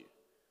told you.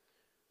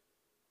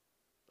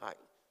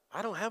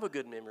 I don't have a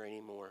good memory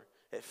anymore.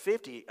 At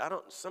 50,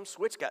 some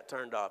switch got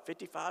turned off.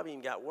 55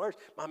 even got worse.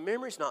 My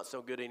memory's not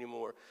so good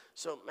anymore.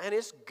 So, man,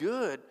 it's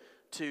good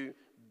to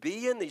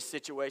be in these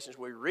situations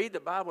where we read the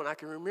Bible and I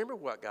can remember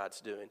what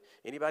God's doing.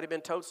 Anybody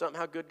been told something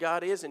how good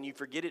God is and you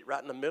forget it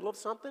right in the middle of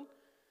something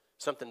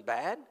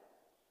bad?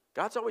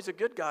 God's always a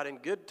good God in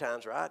good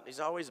times, right? He's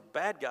always a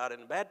bad God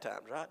in bad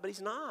times, right? But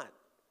he's not.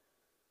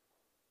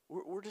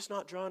 We're just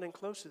not drawn in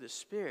close to the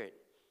Spirit.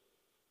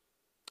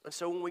 And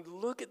so when we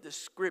look at the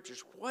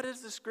Scriptures, what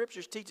does the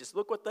Scriptures teach us?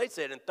 Look what they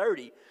said in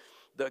 30.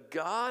 The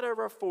God of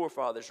our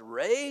forefathers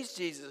raised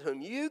Jesus,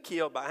 whom you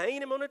killed by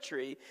hanging him on a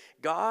tree.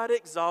 God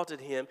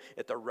exalted him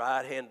at the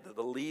right hand of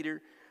the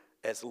leader,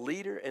 as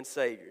leader and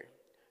Savior,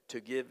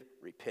 to give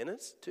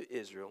repentance to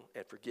Israel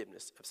and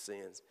forgiveness of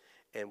sins.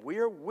 And we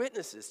are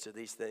witnesses to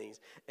these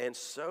things, and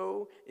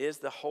so is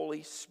the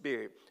Holy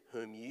Spirit,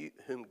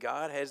 whom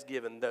God has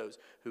given those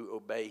who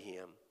obey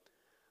him.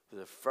 For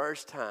the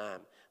first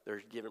time,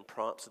 they're given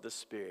prompts of the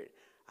Spirit.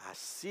 I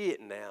see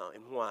it now.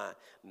 And why?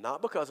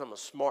 Not because I'm a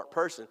smart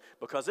person,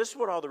 because this is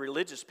what all the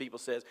religious people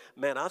says.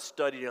 Man, I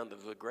studied under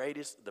the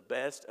greatest, the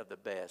best of the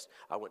best.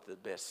 I went to the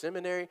best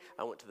seminary.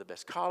 I went to the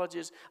best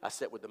colleges. I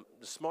sat with the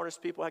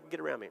smartest people I could get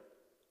around me.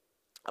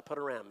 I put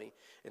around me,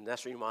 and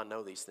that's the reason why I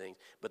know these things.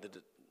 But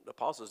the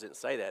apostles didn't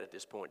say that at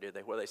this point, did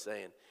they? What are they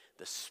saying?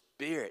 The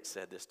Spirit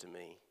said this to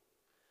me.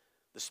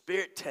 The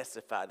Spirit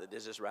testified that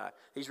this is right.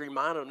 He's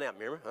reminding them now.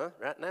 Remember,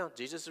 right now,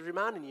 Jesus is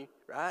reminding you,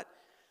 right?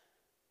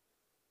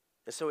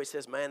 And so he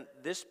says, man,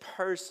 this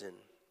person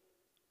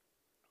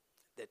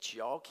that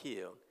y'all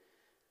killed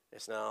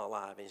is now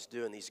alive, and he's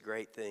doing these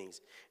great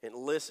things. And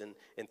listen,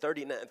 in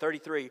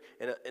 33,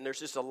 and there's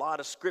just a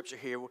lot of scripture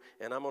here,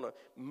 and I'm going to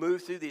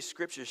move through these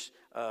scriptures,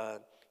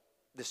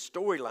 this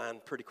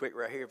storyline pretty quick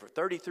right here. For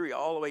 33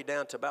 all the way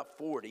down to about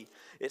 40,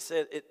 it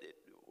said,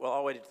 all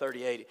the way to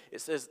 38,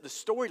 it says the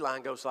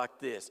storyline goes like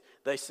this.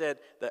 They said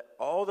that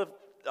all the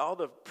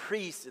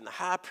priests and the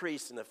high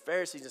priests and the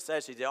Pharisees and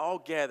Sadducees, they all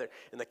gathered,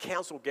 and the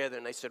council gathered,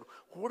 and they said,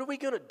 what are we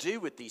going to do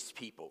with these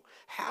people?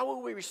 How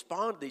will we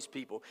respond to these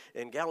people?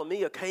 And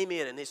Gamaliel came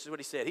in, and this is what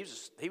he said.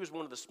 He was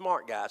one of the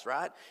smart guys,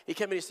 right? He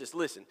came in and he says,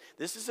 listen,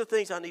 this is the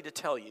things I need to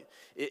tell you.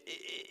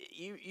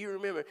 You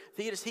remember,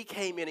 he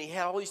came in, and he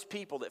had all these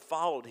people that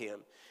followed him,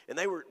 and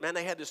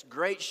they had this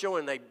great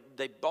showing.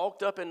 They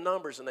bulked up in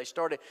numbers, and they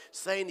started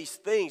saying these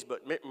things,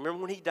 but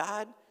remember when he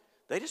died?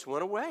 They just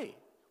went away.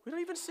 We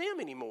don't even see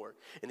him anymore.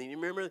 And then you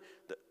remember,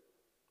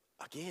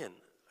 again,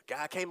 a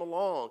guy came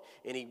along,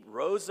 and he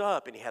rose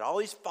up, and he had all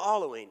these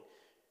following.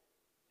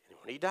 And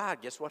when he died,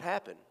 guess what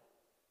happened?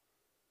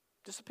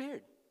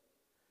 Disappeared.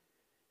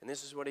 And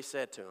this is what he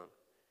said to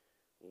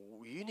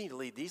him. You need to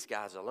leave these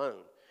guys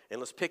alone. And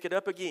let's pick it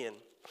up again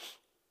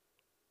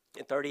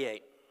in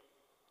 38.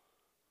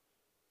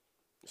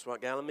 That's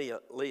what Gamaliel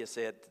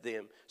said to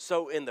them.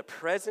 So in the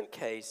present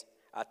case,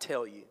 I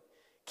tell you,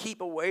 keep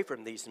away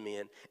from these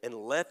men and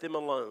let them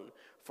alone.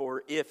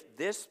 For if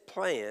this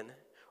plan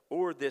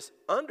or this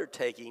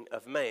undertaking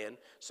of man,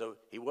 so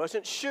he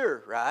wasn't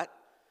sure, right?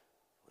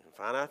 We're going to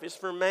find out if it's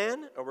from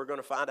man or we're going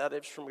to find out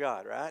if it's from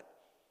God, right?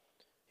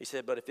 He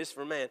said, but if it's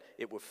from man,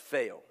 it will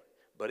fail.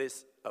 But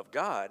it's of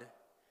God,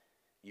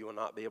 you will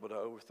not be able to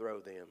overthrow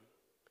them.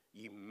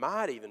 You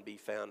might even be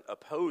found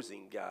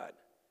opposing God.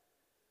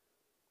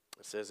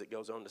 It says, it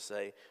goes on to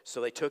say,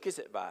 so they took his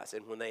advice,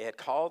 and when they had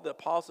called the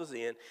apostles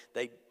in,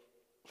 they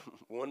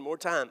one more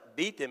time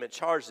beat them and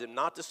charged them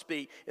not to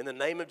speak in the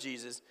name of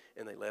Jesus,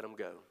 and they let them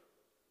go.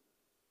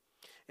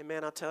 And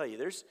man, I'll tell you,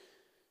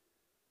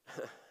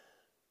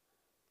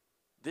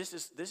 this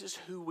is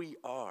who we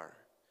are.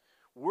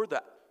 We're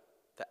the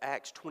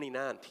Acts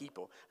 29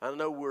 people. I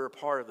know we're a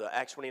part of the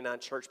Acts 29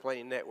 Church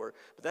Planting Network,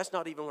 but that's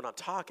not even what I'm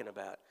talking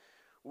about.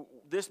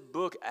 This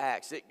book,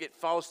 Acts, it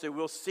follows through.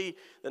 We'll see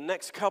the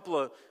next couple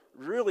of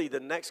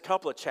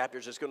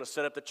chapters is going to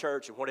set up the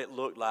church and what it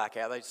looked like,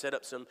 how they set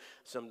up some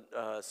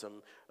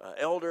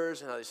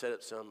elders, and how they set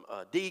up some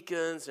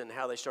deacons, and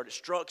how they started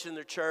structuring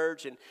their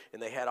church, and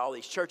they had all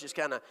these churches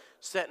kind of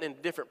setting in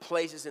different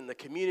places in the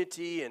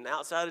community and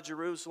outside of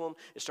Jerusalem.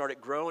 It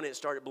started growing, it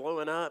started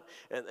blowing up,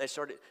 and they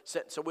started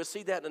setting. So we'll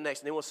see that in the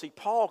next, and then we'll see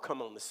Paul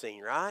come on the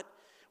scene, right?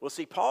 We'll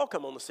see Paul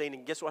come on the scene,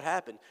 and guess what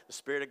happened? The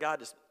Spirit of God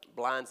just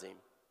blinds him.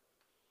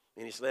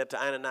 And he's led to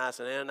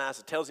Ananias, and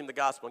Ananias tells him the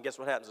gospel, and guess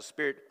what happens? The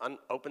Spirit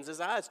opens his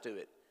eyes to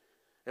it.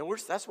 And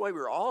that's why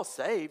we're all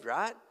saved,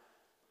 right?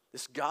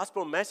 This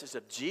gospel message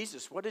of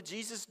Jesus. What did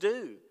Jesus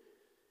do?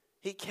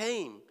 He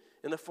came,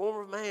 in the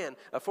form of man,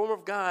 a form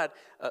of God,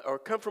 or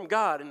come from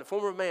God in the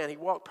form of man. He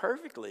walked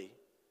perfectly.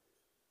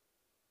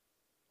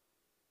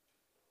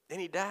 And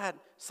he died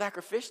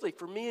sacrificially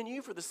for me and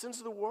you for the sins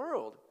of the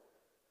world.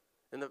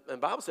 And the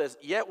Bible says,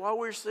 yet while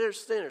we're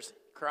sinners,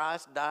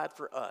 Christ died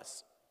for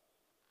us.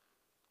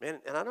 Man,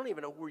 and I don't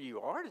even know where you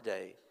are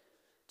today.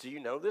 Do you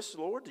know this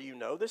Lord? Do you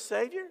know this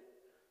Savior?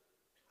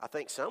 I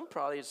think some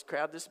probably, is a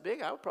crowd this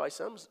big,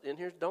 some in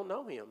here don't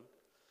know him.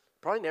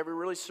 Probably never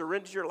really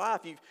surrendered your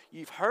life.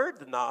 You've heard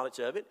the knowledge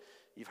of it.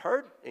 You've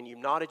heard and you've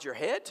nodded your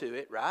head to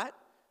it, right?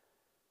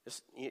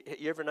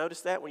 You ever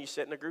notice that when you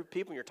sit in a group of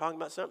people and you're talking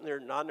about something, they're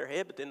nodding their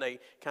head, but then they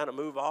kind of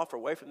move off or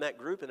away from that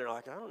group and they're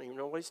like, I don't even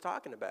know what he's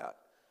talking about.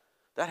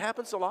 That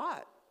happens a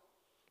lot.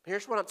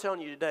 Here's what I'm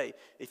telling you today.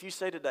 If you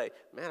say today,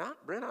 man,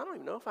 Brent, I don't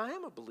even know if I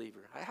am a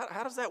believer.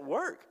 How does that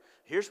work?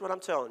 Here's what I'm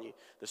telling you.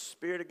 The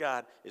Spirit of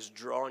God is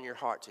drawing your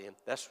heart to him.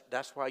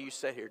 That's why you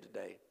sit here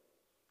today.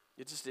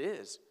 It just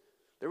is.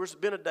 There was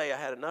been a day I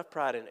had enough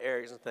pride and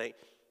arrogance and think,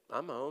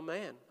 I'm my own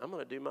man. I'm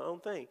going to do my own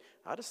thing.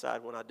 I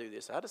decide when I do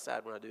this. I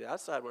decide when I do that. I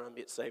decide when I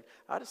get saved.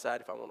 I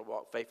decide if I want to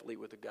walk faithfully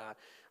with a God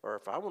or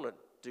if I want to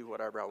do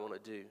whatever I want to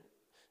do.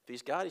 If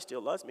he's God, he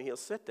still loves me. He'll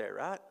sit there,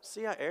 right?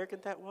 See how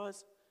arrogant that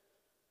was?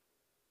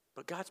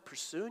 But God's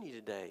pursuing you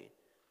today.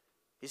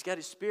 He's got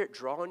his Spirit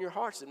drawing your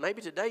hearts. And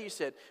maybe today you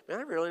said, man,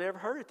 I really never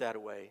heard it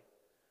that way.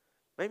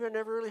 Maybe I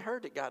never really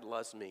heard that God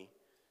loves me.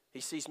 He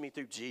sees me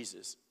through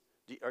Jesus.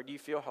 Do you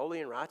feel holy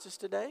and righteous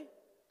today?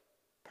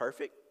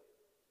 Perfect?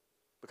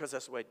 Because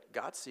that's the way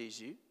God sees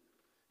you.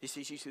 He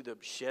sees you through the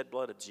shed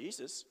blood of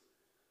Jesus.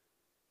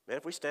 Man,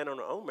 if we stand on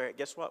our own merit,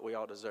 guess what we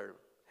all deserve?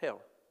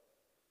 Hell.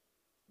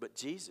 But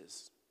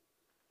Jesus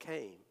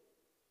came.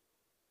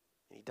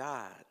 And he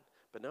died.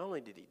 But not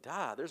only did he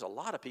die, there's a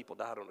lot of people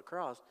died on the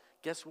cross.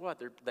 Guess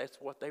what? That's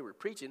what they were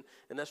preaching,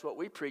 and that's what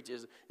we preach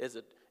as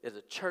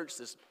a church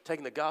that's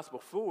taking the gospel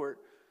forward.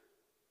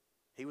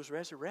 He was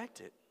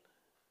resurrected.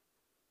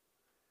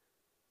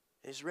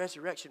 His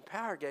resurrection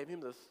power gave him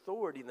the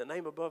authority, the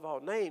name above all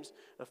names,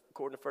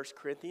 according to 1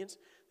 Corinthians,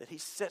 that he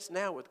sits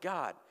now with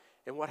God.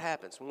 And what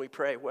happens when we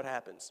pray? What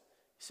happens?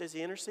 He says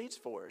he intercedes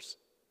for us.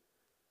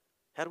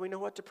 How do we know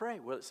what to pray?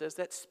 Well, it says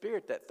that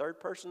Spirit, that third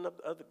person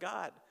of the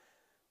God,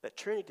 that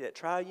Trinity, that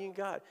triune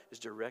God, is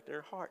directing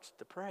our hearts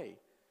to pray.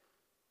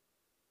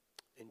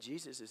 And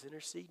Jesus is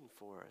interceding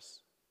for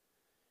us.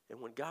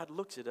 And when God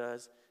looks at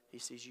us, he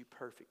sees you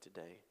perfect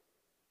today.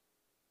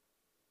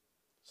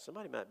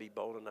 Somebody might be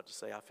bold enough to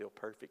say, I feel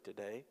perfect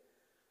today.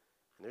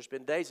 And there's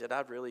been days that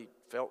I've really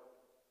felt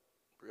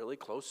really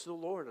close to the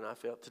Lord. And I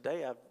felt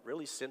today I've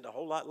really sinned a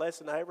whole lot less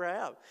than I ever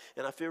have.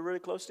 And I feel really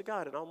close to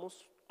God and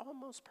almost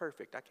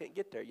perfect. I can't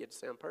get there yet to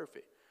say I'm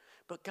perfect.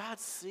 But God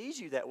sees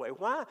you that way.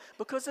 Why?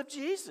 Because of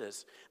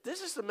Jesus.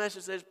 This is the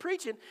message that is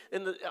preaching.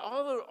 And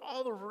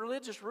all the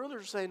religious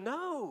rulers are saying,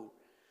 no.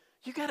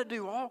 You got to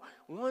do all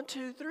 1,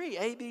 2, 3,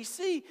 A, B,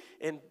 C.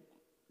 And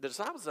the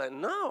disciples say,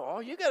 no,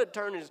 all you got to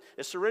turn is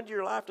surrender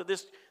your life to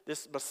this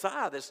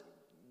Messiah,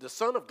 the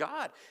Son of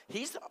God.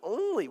 He's the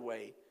only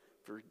way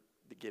for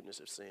forgiveness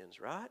of sins,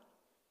 right?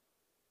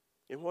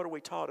 And what are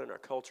we taught in our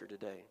culture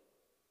today?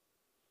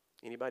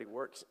 Anybody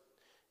works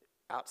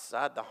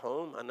outside the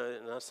home? I know,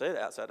 and I say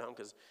that outside the home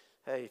because,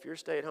 hey, if you're a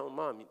stay-at-home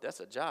mom, that's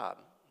a job,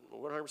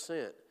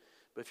 100%.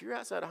 But if you're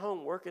outside the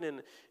home working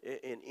in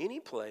any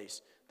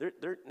place,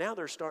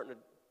 they're starting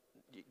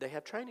to, they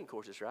have training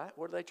courses, right?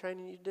 What are they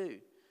training you to do?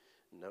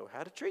 Know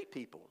how to treat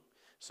people.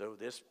 So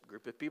this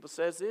group of people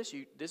says this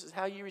is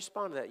how you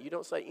respond to that. You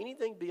don't say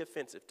anything be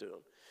offensive to them.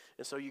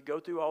 And so you go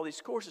through all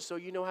these courses so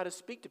you know how to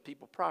speak to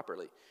people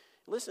properly.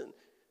 Listen,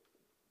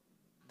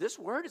 this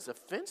word is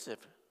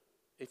offensive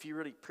if you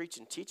really preach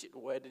and teach it the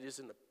way it is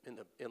in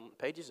the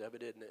pages of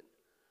it, isn't it?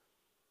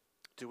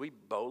 Do we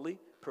boldly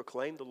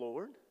proclaim the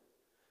Lord?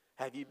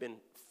 Have you been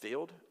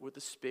filled with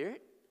the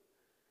Spirit?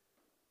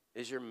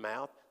 Is your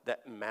mouth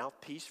that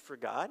mouthpiece for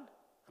God?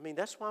 I mean,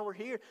 that's why we're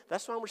here.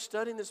 That's why we're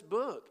studying this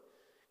book.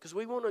 Because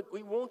we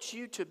want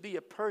you to be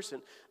a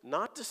person,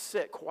 not to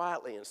sit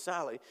quietly and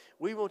silently.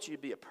 We want you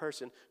to be a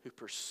person who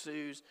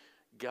pursues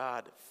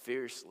God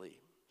fiercely,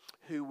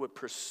 who would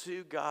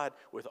pursue God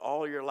with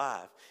all your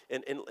life.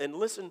 And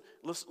listen,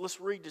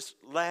 let's read this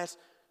last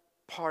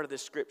part of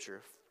this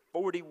scripture,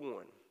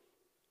 41.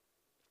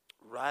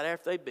 Right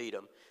after they beat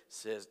him,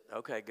 says,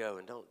 okay, go,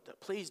 and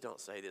please don't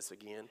say this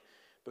again,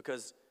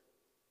 because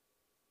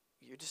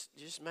you're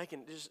just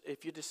making,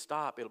 if you just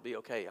stop, it'll be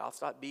okay. I'll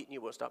stop beating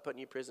you. We'll stop putting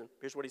you in prison.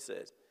 Here's what he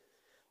says.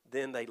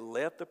 Then they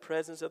left the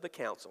presence of the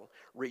council,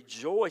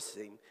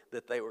 rejoicing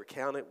that they were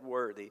counted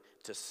worthy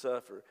to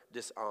suffer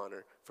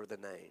dishonor for the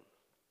name.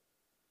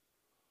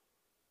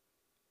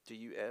 Do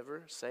you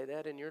ever say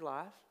that in your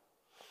life?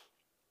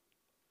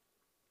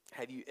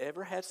 Have you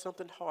ever had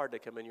something hard to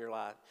come in your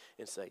life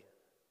and say,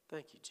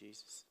 thank you,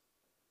 Jesus.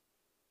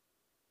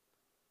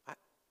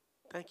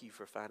 Thank you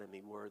for finding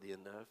me worthy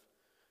enough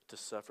to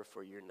suffer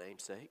for your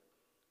name's sake?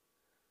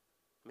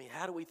 I mean,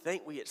 how do we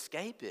think we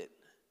escape it?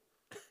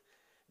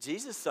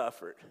 Jesus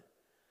suffered,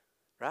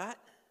 right?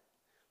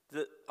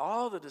 All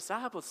all the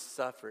disciples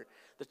suffered.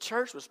 The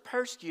church was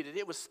persecuted.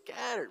 It was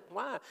scattered.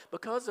 Why?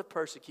 Because of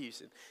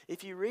persecution.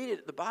 If you read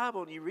it, the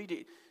Bible, and you read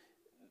it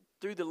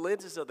through the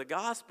lenses of the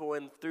gospel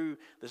and through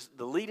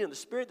the leading of the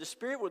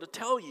Spirit will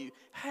tell you,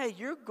 hey,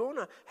 you're going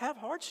to have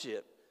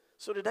hardship.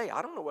 So today,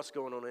 I don't know what's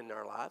going on in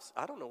our lives.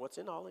 I don't know what's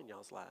in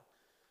y'all's life.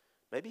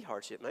 Maybe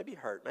hardship, maybe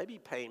hurt, maybe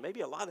pain,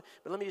 maybe a lot of,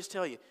 but let me just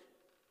tell you,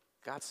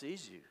 God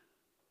sees you.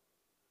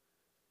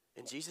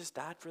 And Jesus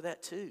died for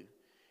that too.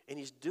 And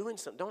he's doing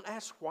something. Don't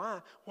ask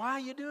why. Why are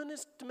you doing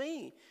this to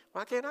me?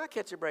 Why can't I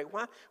catch a break?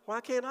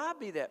 Why can't I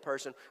be that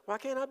person? Why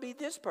can't I be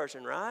this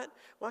person, right?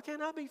 Why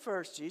can't I be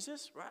first,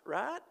 Jesus?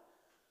 Right?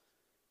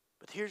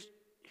 But here's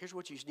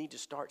what you need to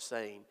start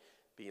saying,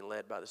 being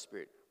led by the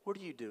Spirit. What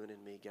are you doing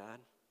in me, God?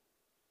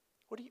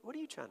 What are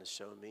you trying to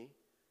show me?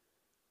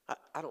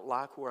 I don't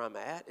like where I'm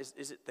at.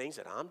 Is it things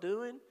that I'm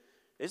doing?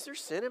 Is there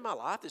sin in my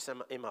life that's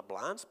in my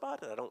blind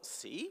spot that I don't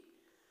see?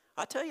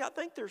 I tell you, I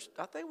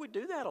think we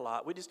do that a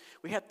lot.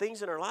 We have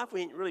things in our life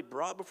we ain't really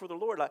brought before the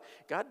Lord. Like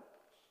God,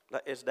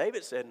 as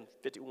David said in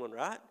 51,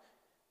 right?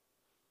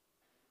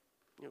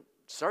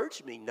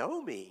 Search me,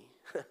 know me,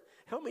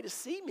 help me to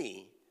see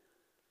me.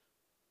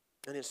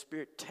 And His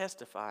Spirit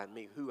testify in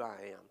me who I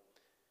am.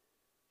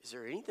 Is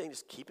there anything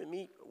that's keeping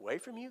me away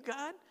from you,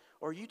 God?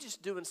 Or are you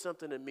just doing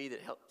something in me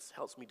that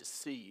helps me to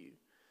see you?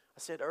 I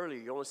said earlier,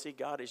 you only see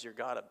God as your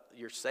God,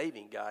 your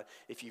saving God,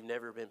 if you've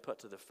never been put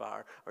to the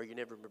fire or you've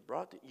never been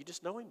brought to. You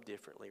just know Him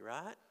differently,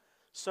 right?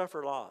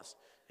 Suffer loss,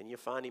 and you'll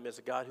find Him as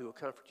a God who will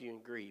comfort you in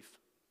grief.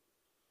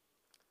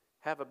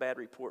 Have a bad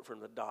report from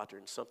the doctor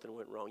and something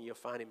went wrong. You'll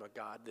find Him a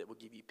God that will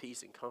give you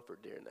peace and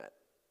comfort during that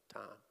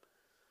time.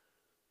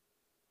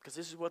 Because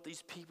this is what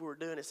these people were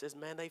doing. It says,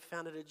 man, they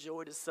found it a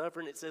joy to suffer.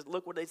 And it says,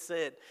 look what they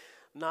said.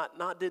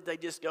 Not did they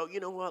just go, you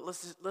know what,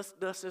 let's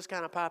just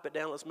kind of pipe it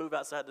down. Let's move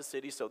outside the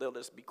city so they'll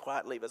just be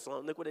quiet, leave us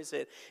alone. Look what they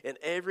said. And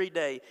every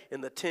day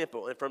in the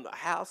temple and from the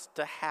house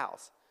to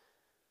house,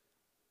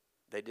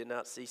 they did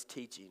not cease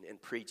teaching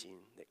and preaching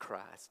that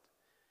Christ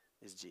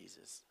is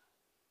Jesus.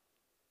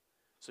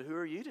 So who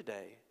are you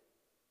today?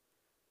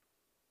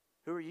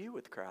 Who are you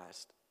with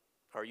Christ?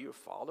 Are you a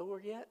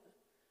follower yet?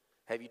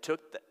 Have you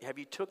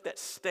took that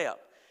step?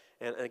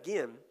 And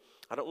again,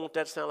 I don't want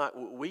that to sound like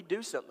we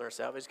do something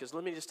ourselves, because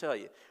let me just tell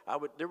you,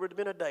 there would have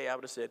been a day I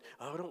would have said,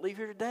 oh, don't leave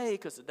here today,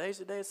 because today's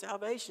the day of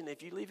salvation.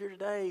 If you leave here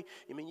today,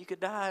 you could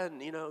die,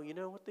 and you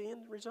know what the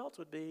end results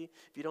would be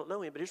if you don't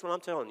know Him. But here's what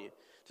I'm telling you.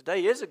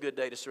 Today is a good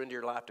day to surrender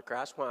your life to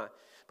Christ. Why?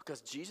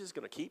 Because Jesus is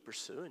going to keep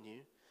pursuing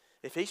you.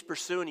 If He's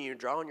pursuing you and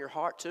drawing your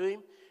heart to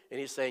Him, and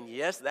He's saying,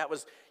 yes,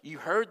 you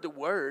heard the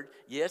word,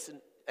 yes, and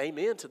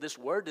amen to this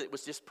word that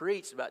was just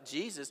preached about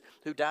Jesus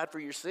who died for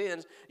your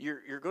sins.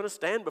 You're going to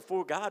stand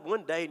before God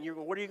one day, and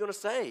what are you going to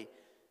say?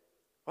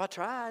 Well, I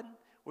tried.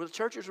 Well, the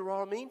churches were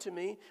all mean to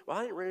me. Well,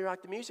 I didn't really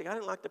like the music. I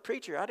didn't like the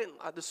preacher.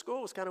 The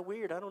school was kind of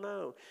weird. I don't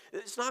know.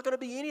 It's not going to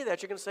be any of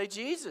that. You're going to say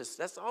Jesus.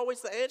 That's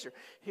always the answer.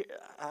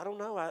 I don't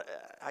know.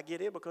 I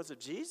get in because of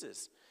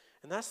Jesus.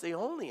 And that's the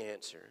only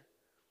answer.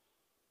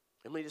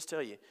 And let me just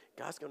tell you,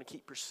 God's going to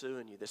keep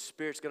pursuing you. The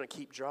Spirit's going to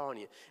keep drawing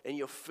you. And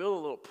you'll feel a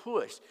little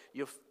push.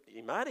 You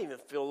might even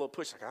feel a little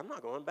push, like, I'm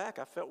not going back.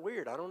 I felt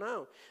weird. I don't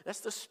know.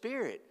 That's the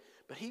Spirit.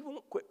 But He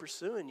won't quit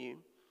pursuing you.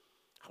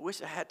 I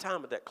wish I had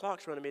time, but that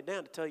clock's running me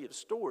down to tell you the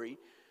story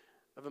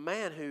of a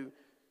man who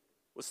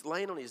was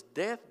laying on his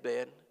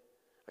deathbed.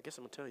 I guess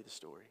I'm going to tell you the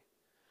story.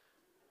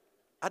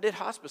 I did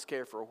hospice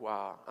care for a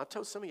while. I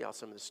told some of y'all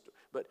some of this story.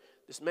 But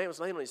this man was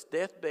laying on his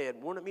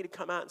deathbed, wanted me to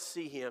come out and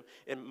see him.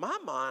 In my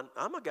mind,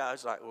 I'm a guy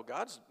who's like, well,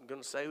 God's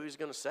going to say who He's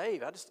going to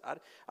save.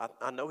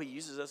 I know He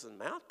uses us as a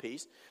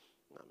mouthpiece.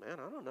 Man,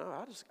 I don't know.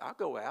 I'll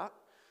go out.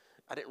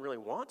 I didn't really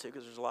want to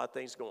because there's a lot of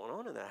things going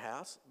on in that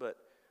house. But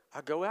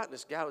I go out, and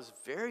this guy was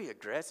very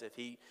aggressive.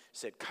 He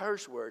said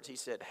curse words. He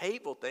said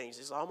hateful things.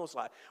 It's almost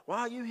like, why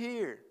are you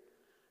here?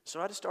 So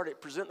I just started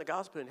presenting the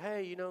gospel, and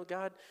hey,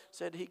 God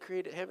said He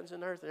created heavens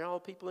and earth and all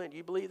people in it. Do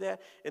you believe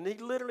that? And he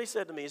literally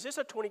said to me, is this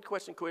a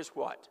 20-question quiz?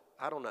 What?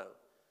 I don't know.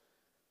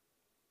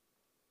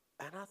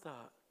 And I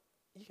thought,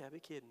 you got to be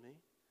kidding me.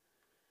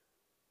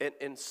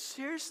 And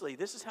seriously,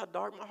 this is how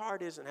dark my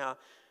heart is and how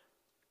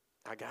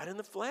I got in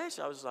the flesh.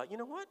 I was like, you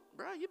know what,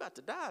 bro, you're about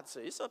to die.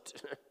 So it's up to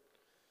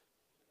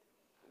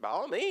by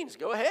all means,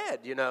 go ahead.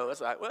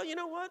 It's like, well, you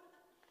know what?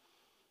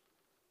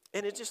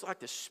 And it's just like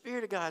the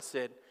Spirit of God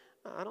said,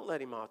 I don't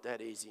let him off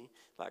that easy.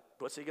 Like,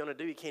 what's he going to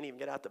do? He can't even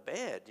get out the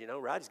bed,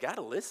 right? He's got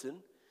to listen.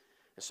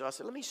 And so I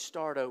said, let me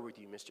start over with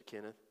you, Mr.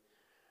 Kenneth.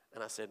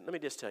 And I said, let me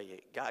just tell you,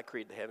 God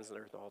created the heavens and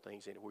earth and all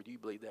things in it. Whether you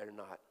believe that or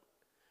not.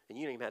 And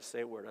you don't even have to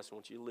say a word. I just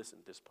want you to listen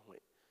at this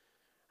point.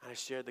 I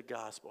shared the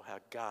gospel, how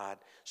God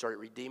started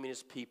redeeming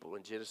His people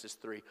in Genesis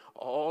 3.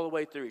 All the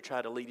way through, He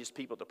tried to lead His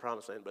people to the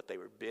promised land, but they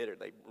were bitter.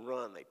 They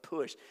run, they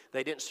pushed.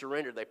 They didn't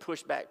surrender. They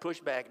pushed back.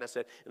 And I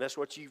said, and that's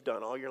what you've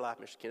done all your life,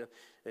 Mr. Kenneth.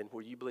 And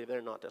whether you believe that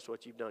or not, that's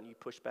what you've done. You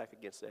push back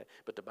against that.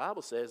 But the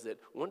Bible says that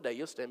one day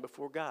you'll stand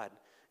before God,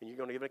 and you're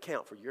going to give an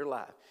account for your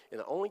life. And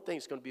the only thing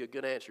that's going to be a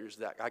good answer is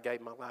that I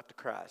gave my life to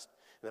Christ.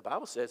 And the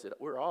Bible says that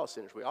we're all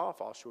sinners. We all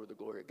fall short of the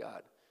glory of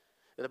God.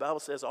 And the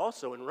Bible says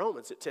also in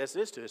Romans, it says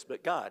this to us,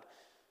 but God,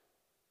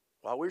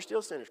 while we're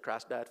still sinners,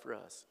 Christ died for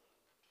us.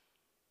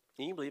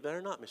 Can you believe that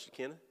or not, Mr.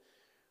 Kenneth?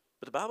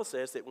 But the Bible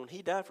says that when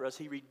he died for us,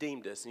 he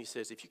redeemed us. And he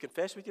says, if you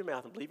confess with your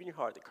mouth and believe in your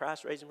heart that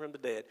Christ raised him from the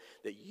dead,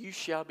 that you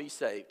shall be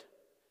saved.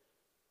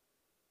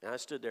 And I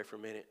stood there for a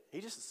minute.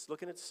 He just was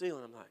looking at the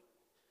ceiling. I'm like,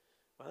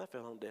 wow, that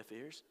fell on deaf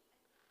ears.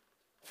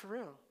 For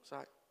real. It's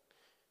like,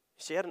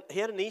 he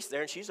had a niece there,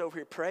 and she's over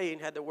here praying,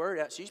 had the word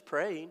out. She's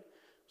praying.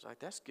 I was like,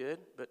 that's good.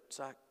 But it's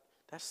like,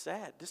 that's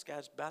sad. This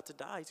guy's about to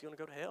die. He's going to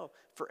go to hell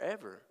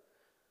forever.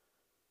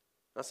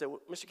 I said, well,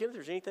 Mr. Kenneth,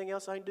 is there anything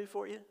else I can do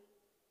for you?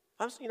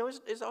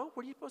 It's all,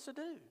 what are you supposed to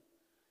do?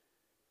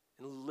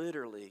 And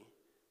literally,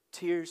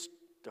 tears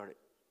started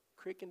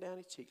creaking down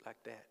his cheek like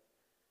that.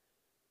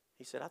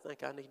 He said, I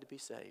think I need to be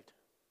saved.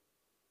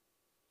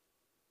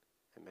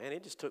 And man,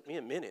 it just took me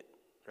a minute,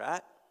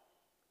 right?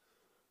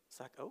 It's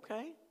like,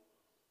 okay.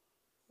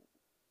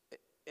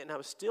 And I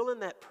was still in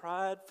that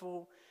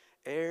prideful,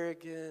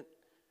 arrogant,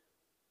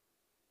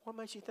 what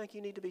makes you think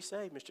you need to be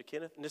saved, Mr.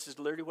 Kenneth? And this is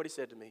literally what he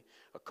said to me.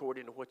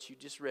 According to what you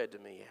just read to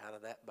me out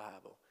of that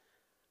Bible,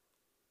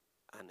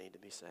 I need to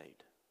be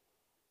saved.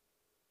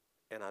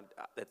 And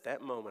at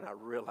that moment, I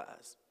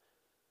realized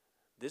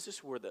this is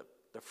where the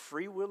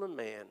free will of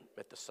man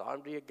met the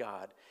sovereignty of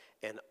God,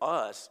 and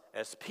us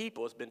as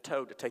people has been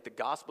told to take the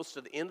gospels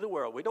to the end of the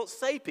world. We don't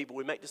save people,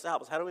 we make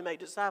disciples. How do we make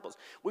disciples?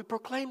 We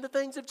proclaim the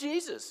things of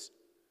Jesus.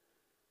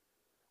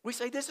 We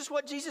say, this is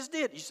what Jesus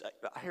did.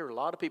 I hear a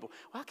lot of people,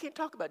 well, I can't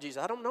talk about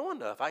Jesus. I don't know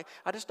enough. I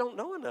just don't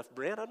know enough,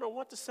 Brent. I don't know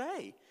what to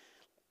say.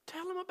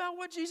 Tell them about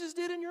what Jesus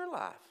did in your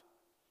life.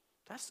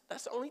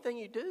 That's the only thing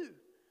you do.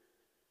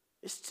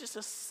 It's just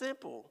a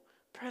simple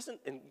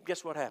present. And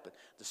guess what happened?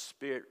 The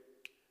Spirit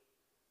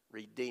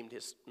redeemed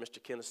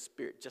Mr. Kenneth's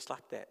spirit just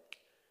like that.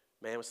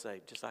 Man was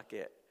saved just like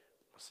that.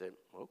 I said,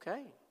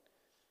 okay.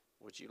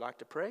 Would you like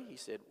to pray? He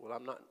said, well,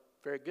 I'm not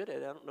very good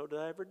at it. I don't know that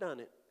I've ever done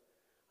it.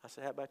 I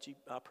said, how about you?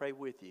 I'll pray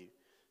with you.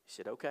 He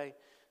said, okay.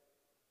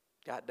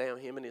 Got down,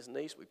 him and his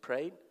niece. We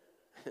prayed.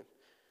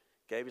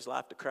 Gave his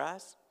life to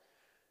Christ.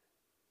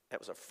 That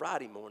was a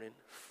Friday morning.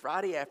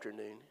 Friday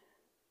afternoon,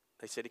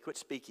 they said he quit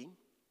speaking.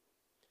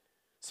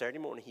 Saturday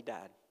morning, he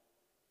died.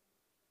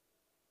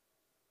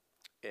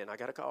 And I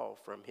got a call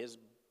from his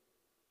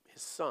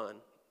son.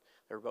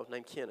 They were both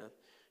named Kenneth.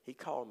 He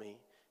called me.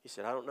 He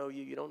said, I don't know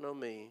you. You don't know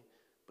me.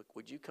 But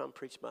would you come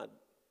preach my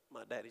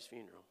daddy's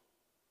funeral?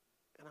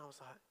 And I was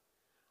like,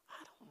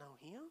 I don't know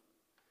him.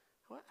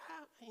 What?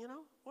 How?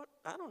 What?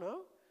 I don't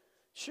know.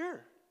 Sure.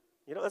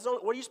 That's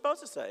what are you supposed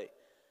to say?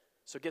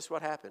 So guess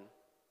what happened?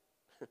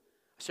 I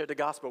shared the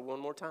gospel one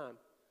more time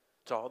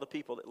to all the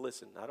people that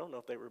listened. I don't know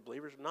if they were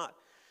believers or not.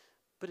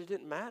 But it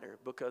didn't matter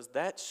because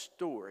that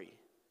story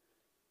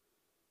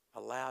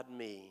allowed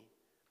me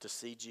to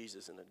see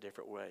Jesus in a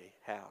different way.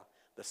 How?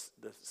 The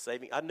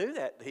saving. I knew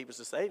that he was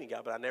the saving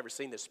God, but I never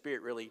seen the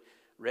Spirit really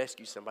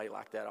rescue somebody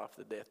like that off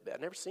the deathbed.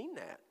 I never seen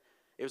that.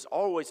 It was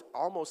always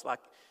almost like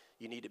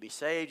you need to be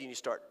saved, you need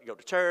to go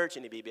to church,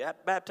 you need to be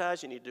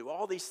baptized, you need to do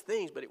all these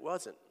things, but it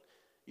wasn't.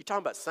 You're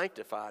talking about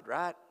sanctified,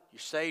 right? You're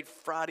saved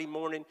Friday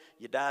morning,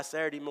 you die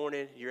Saturday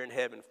morning, you're in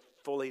heaven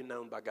fully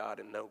known by God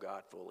and know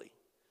God fully.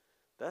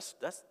 That's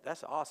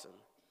awesome.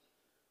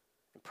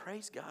 And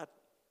praise God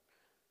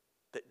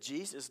that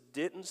Jesus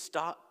didn't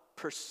stop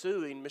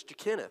pursuing Mr.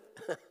 Kenneth.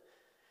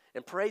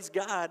 And praise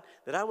God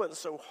that I wasn't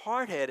so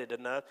hard-headed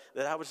enough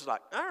that I was just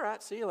like, all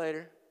right, see you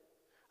later.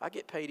 I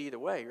get paid either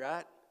way,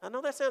 right? I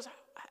know that sounds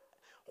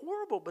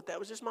horrible, but that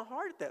was just my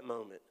heart at that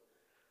moment.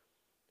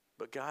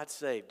 But God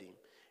saved him.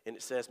 And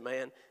it says,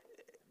 man,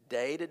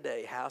 day to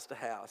day, house to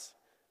house,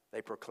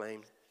 they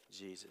proclaimed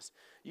Jesus.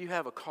 You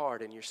have a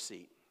card in your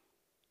seat.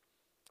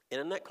 And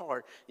in that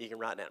card, you can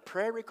write down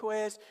prayer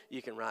requests.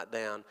 You can write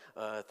down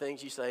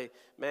things you say,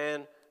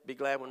 man, be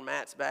glad when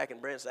Matt's back and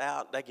Brent's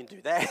out. They can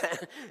do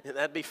that, and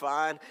that'd be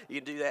fine.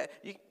 You can do that.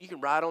 You can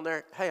write on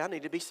there, hey, I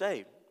need to be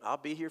saved. I'll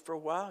be here for a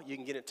while. You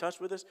can get in touch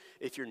with us.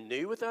 If you're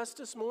new with us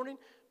this morning,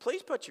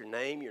 please put your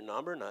name, your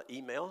number, and an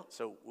email,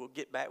 so we'll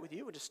get back with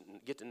you. We'll just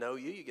get to know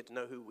you. You get to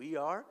know who we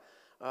are.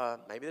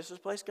 Maybe this is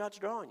a place God's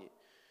drawing you.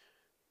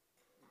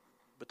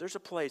 But there's a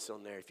place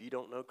on there. If you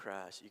don't know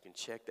Christ, you can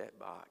check that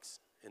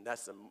box. And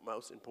that's the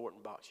most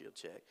important box you'll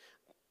check.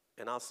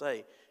 And I'll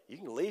say, you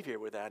can leave here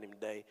without him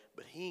today,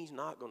 but he's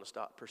not going to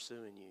stop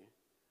pursuing you.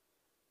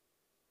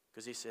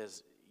 Because he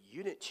says,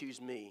 you didn't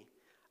choose me,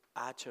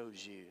 I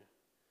chose you.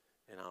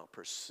 And I'll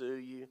pursue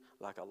you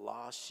like a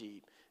lost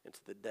sheep into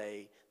the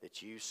day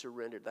that you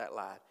surrendered that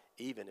life,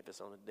 even if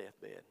it's on a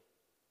deathbed.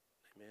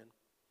 Amen.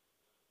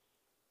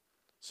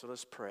 So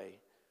let's pray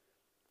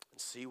and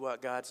see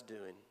what God's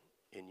doing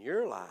in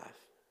your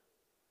life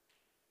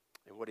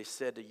and what he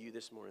said to you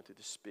this morning through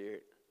the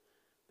Spirit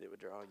that would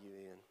draw you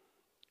in.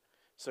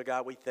 So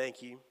God, we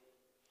thank you.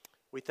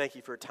 We thank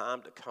you for a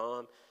time to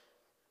come.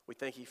 We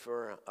thank you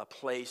for a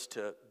place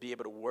to be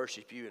able to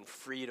worship you in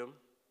freedom,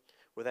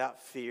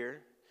 without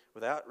fear,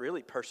 without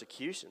really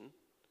persecution.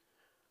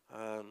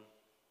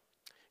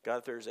 God,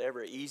 if there's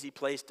ever an easy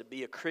place to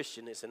be a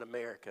Christian, it's in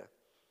America.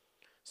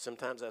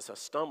 Sometimes that's a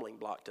stumbling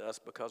block to us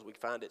because we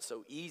find it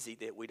so easy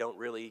that we don't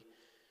really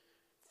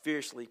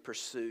fiercely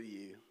pursue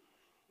you.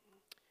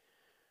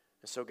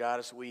 And so, God,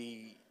 if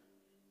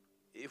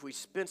we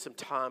spend some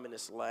time in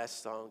this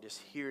last song just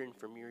hearing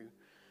from you,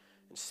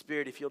 and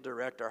Spirit, if you'll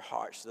direct our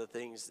hearts to the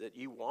things that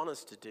you want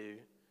us to do,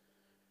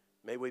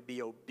 may we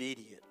be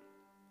obedient.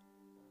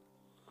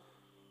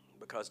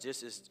 Because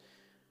just as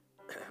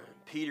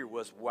Peter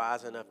was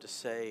wise enough to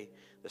say,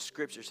 the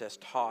Scriptures has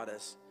taught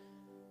us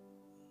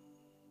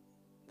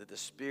that the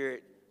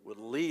Spirit would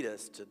lead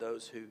us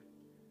through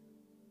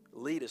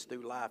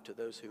life to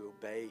those who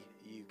obey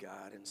you,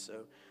 God. And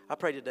so I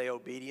pray today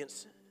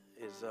obedience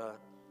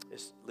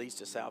leads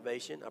to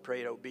salvation. I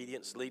pray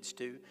obedience leads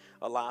to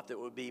a life that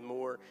would be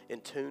more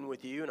in tune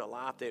with you, and a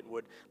life that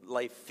would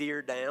lay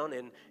fear down,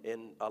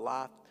 and a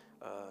life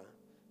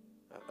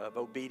of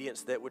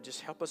obedience that would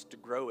just help us to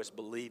grow as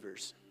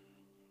believers.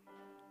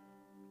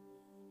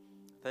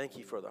 Thank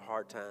you for the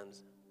hard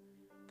times.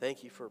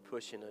 Thank you for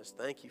pushing us.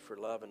 Thank you for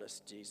loving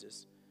us,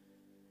 Jesus.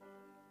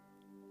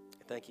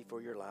 Thank you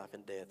for your life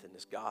and death and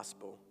this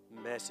gospel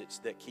message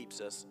that keeps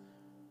us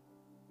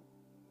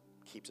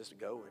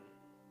going.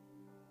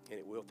 And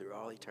it will through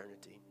all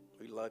eternity.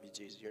 We love you,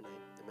 Jesus. Your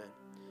name.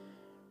 Amen.